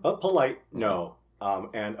firm but polite no.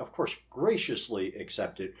 And of course, graciously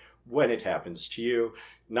accept it when it happens to you.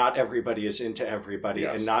 not everybody is into everybody,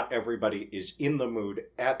 Yes. and not everybody is in the mood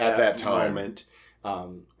at that time. moment.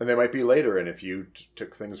 And they might be later, and if you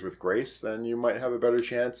took things with grace, then you might have a better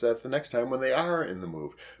chance at the next time when they are in the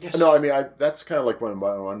mood. Yes. No, I mean, that's kind of like one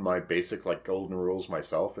of my basic like golden rules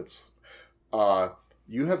myself. It's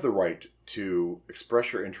you have the right to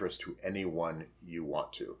express your interest to anyone you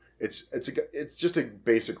want to. It's just a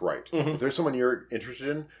basic right. Mm-hmm. If there's someone you're interested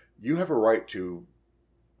in, you have a right to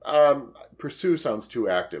pursue sounds too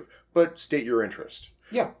active, but state your interest.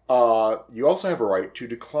 Yeah. You also have a right to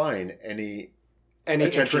decline any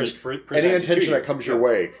attention that comes your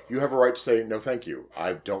way. You have a right to say, no, thank you.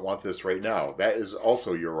 I don't want this right now. That is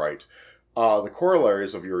also your right. The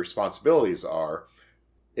corollaries of your responsibilities are,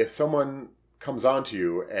 if someone comes on to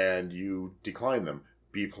you and you decline them,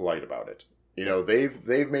 be polite about it. You know,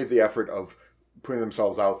 they've made the effort of putting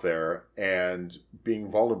themselves out there and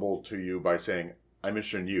being vulnerable to you by saying, I'm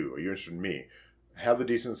interested in you. Are you interested in me? Have the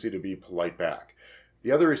decency to be polite back.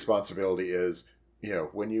 The other responsibility is, you know,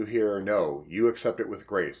 when you hear no, you accept it with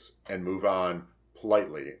grace and move on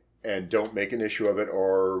politely and don't make an issue of it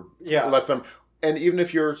or let them. And even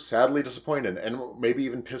if you're sadly disappointed and maybe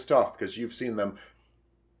even pissed off because you've seen them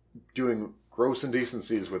doing gross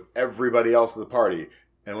indecencies with everybody else at the party,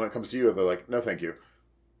 and when it comes to you, they're like, no, thank you.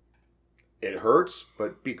 It hurts,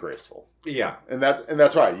 but be graceful. Yeah. And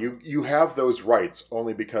that's right. You have those rights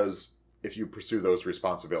only because if you pursue those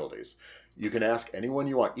responsibilities. You can ask anyone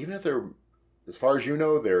you want, even if they're, as far as you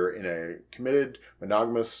know, they're in a committed,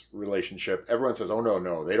 monogamous relationship. Everyone says, oh,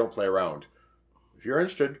 no, they don't play around. If you're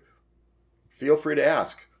interested, feel free to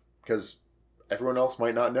ask, because everyone else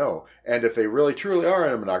might not know. And if they really, truly are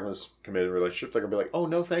in a monogamous, committed relationship, they're going to be like, oh,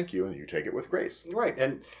 no, thank you, and you take it with grace. Right,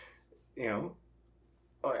 and, you know,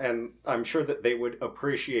 and I'm sure that they would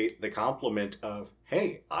appreciate the compliment of,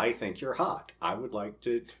 hey, I think you're hot. I would like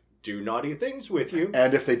to do naughty things with you.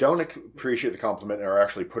 And if they don't appreciate the compliment and are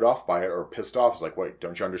actually put off by it or pissed off, it's like, wait,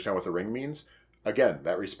 don't you understand what the ring means? Again,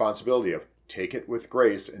 that responsibility of take it with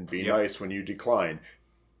grace and be nice when you decline.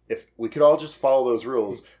 If we could all just follow those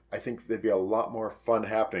rules, I think there'd be a lot more fun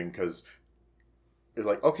happening, because it's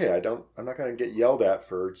like, okay, I'm not going to get yelled at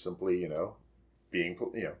for simply, being,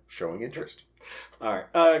 showing interest. All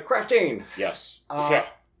right. Crafting. Yes.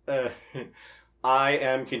 I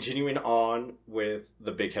am continuing on with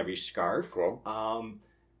the Big Heavy Scarf. Cool.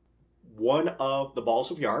 One of the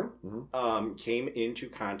balls of yarn came into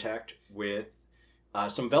contact with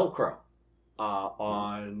some Velcro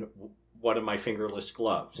on one of my fingerless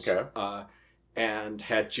gloves. Okay. And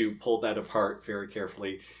had to pull that apart very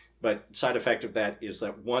carefully. But side effect of that is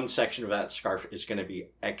that one section of that scarf is going to be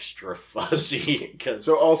extra fuzzy.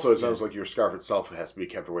 So also, it sounds like your scarf itself has to be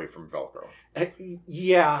kept away from Velcro.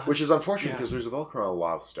 Yeah. Which is unfortunate, because there's a Velcro on a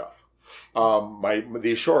lot of stuff.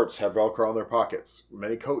 These shorts have Velcro on their pockets.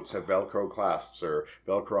 Many coats have Velcro clasps or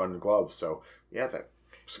Velcro on gloves. So, yeah, that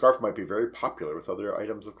scarf might be very popular with other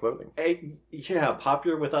items of clothing.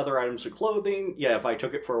 Popular with other items of clothing. Yeah, if I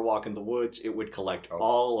took it for a walk in the woods, it would collect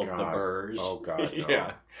all of the burrs. Oh, God, no.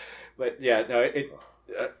 Yeah. But, yeah, no,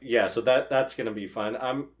 so that's going to be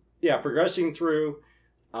fun. Progressing through,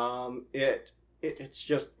 it's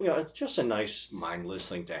just, it's just a nice mindless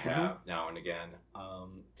thing to have now and again.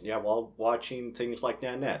 While watching things like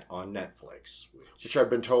Nanette on Netflix. Which I've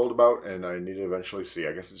been told about, and I need to eventually see.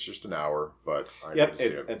 I guess it's just an hour, but I need to see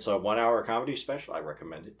it. It's a 1 hour comedy special. I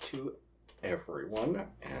recommend it to everyone.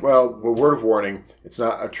 Well, word of warning, it's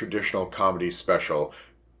not a traditional comedy special.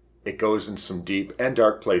 It goes in some deep and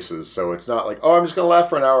dark places, so it's not like, oh, I'm just going to laugh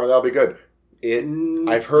for an hour and that'll be good.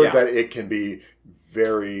 I've heard that it can be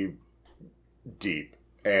very deep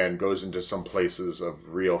and goes into some places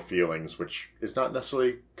of real feelings, which is not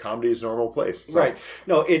necessarily comedy's normal place. So, right.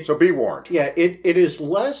 No, so be warned. Yeah, it is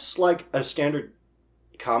less like a standard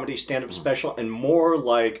comedy stand-up special and more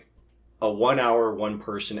like a 1 hour, one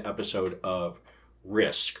person episode of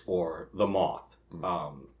Risk or The Moth.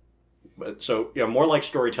 More like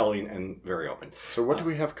storytelling and very open. So what do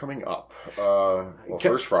we have coming up?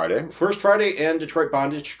 First Friday. First Friday and Detroit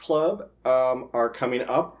Bondage Club are coming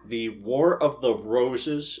up. The War of the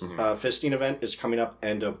Roses fisting event is coming up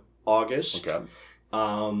end of August. Okay.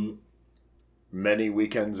 Many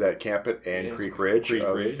weekends at Campit and Creek Ridge.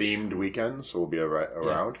 Themed weekends will be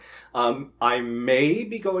around. Yeah. I may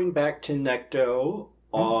be going back to Necto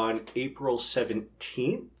on April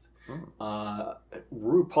 17th.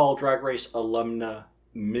 RuPaul Drag Race alumna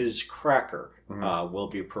Ms. Cracker will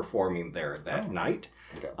be performing there that night.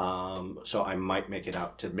 Okay. So I might make it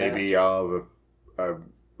out to that. Maybe I've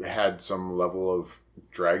had some level of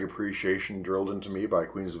drag appreciation drilled into me by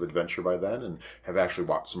Queens of Adventure by then, and have actually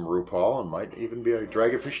watched some RuPaul and might even be a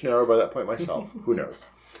drag aficionado by that point myself. Who knows?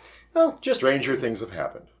 Well, just stranger things have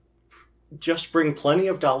happened. Just bring plenty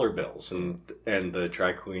of dollar bills, and the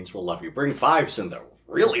drag queens will love you. Bring 5s, and they'll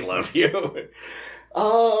really love you.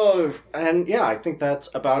 And yeah, I think that's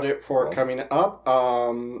about it for coming up.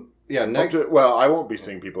 Yeah, next. Well, I won't be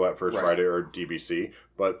seeing people at First Friday or DBC,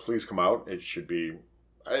 but please come out. It should be.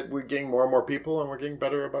 We're getting more and more people, and we're getting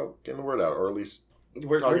better about getting the word out, or at least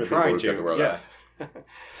we're trying to get the word out.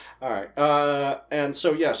 All right, and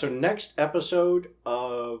so next episode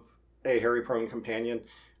of A Harry Prone Companion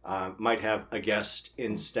might have a guest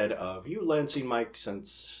instead of you, Lansing Mike,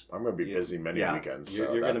 since I'm going to be busy many weekends.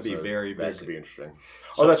 So you're going to be very busy. That could be interesting.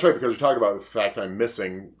 So, that's right, because we talked about the fact I'm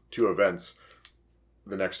missing 2 events,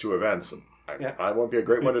 the next 2 events. I won't be a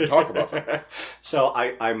great one to talk about them. So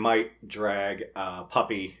I might drag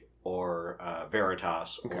Puppy or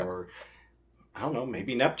Veritas or, I don't know,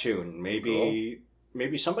 maybe Neptune, maybe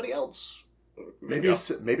somebody else. Maybe a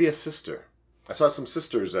sister. I saw some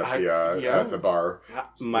sisters at the bar.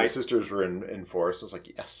 My sisters were in force. I was like,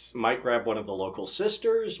 yes. Might grab one of the local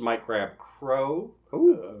sisters. Might grab Crow.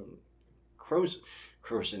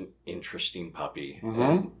 Crow's an interesting puppy.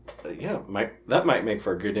 Mm-hmm. That might make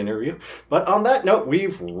for a good interview. But on that note,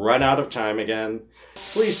 we've run out of time again.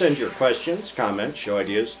 Please send your questions, comments, show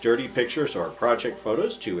ideas, dirty pictures, or project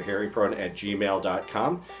photos to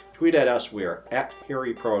harryprone@gmail.com. Tweet at us. We are at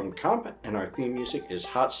HarryProneComp, and our theme music is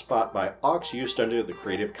Hotspot by Aux, used under the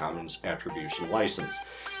Creative Commons Attribution License.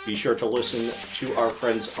 Be sure to listen to our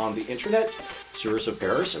friends on the internet, Sewers of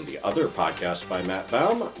Paris, and the other podcasts by Matt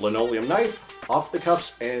Baum, Linoleum Knife, Off the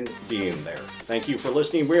Cuffs, and Being There. Thank you for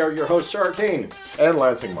listening. We are your hosts, Sir Arcane and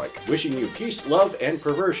Lansing Mike. Wishing you peace, love, and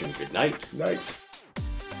perversion. Good night. Night.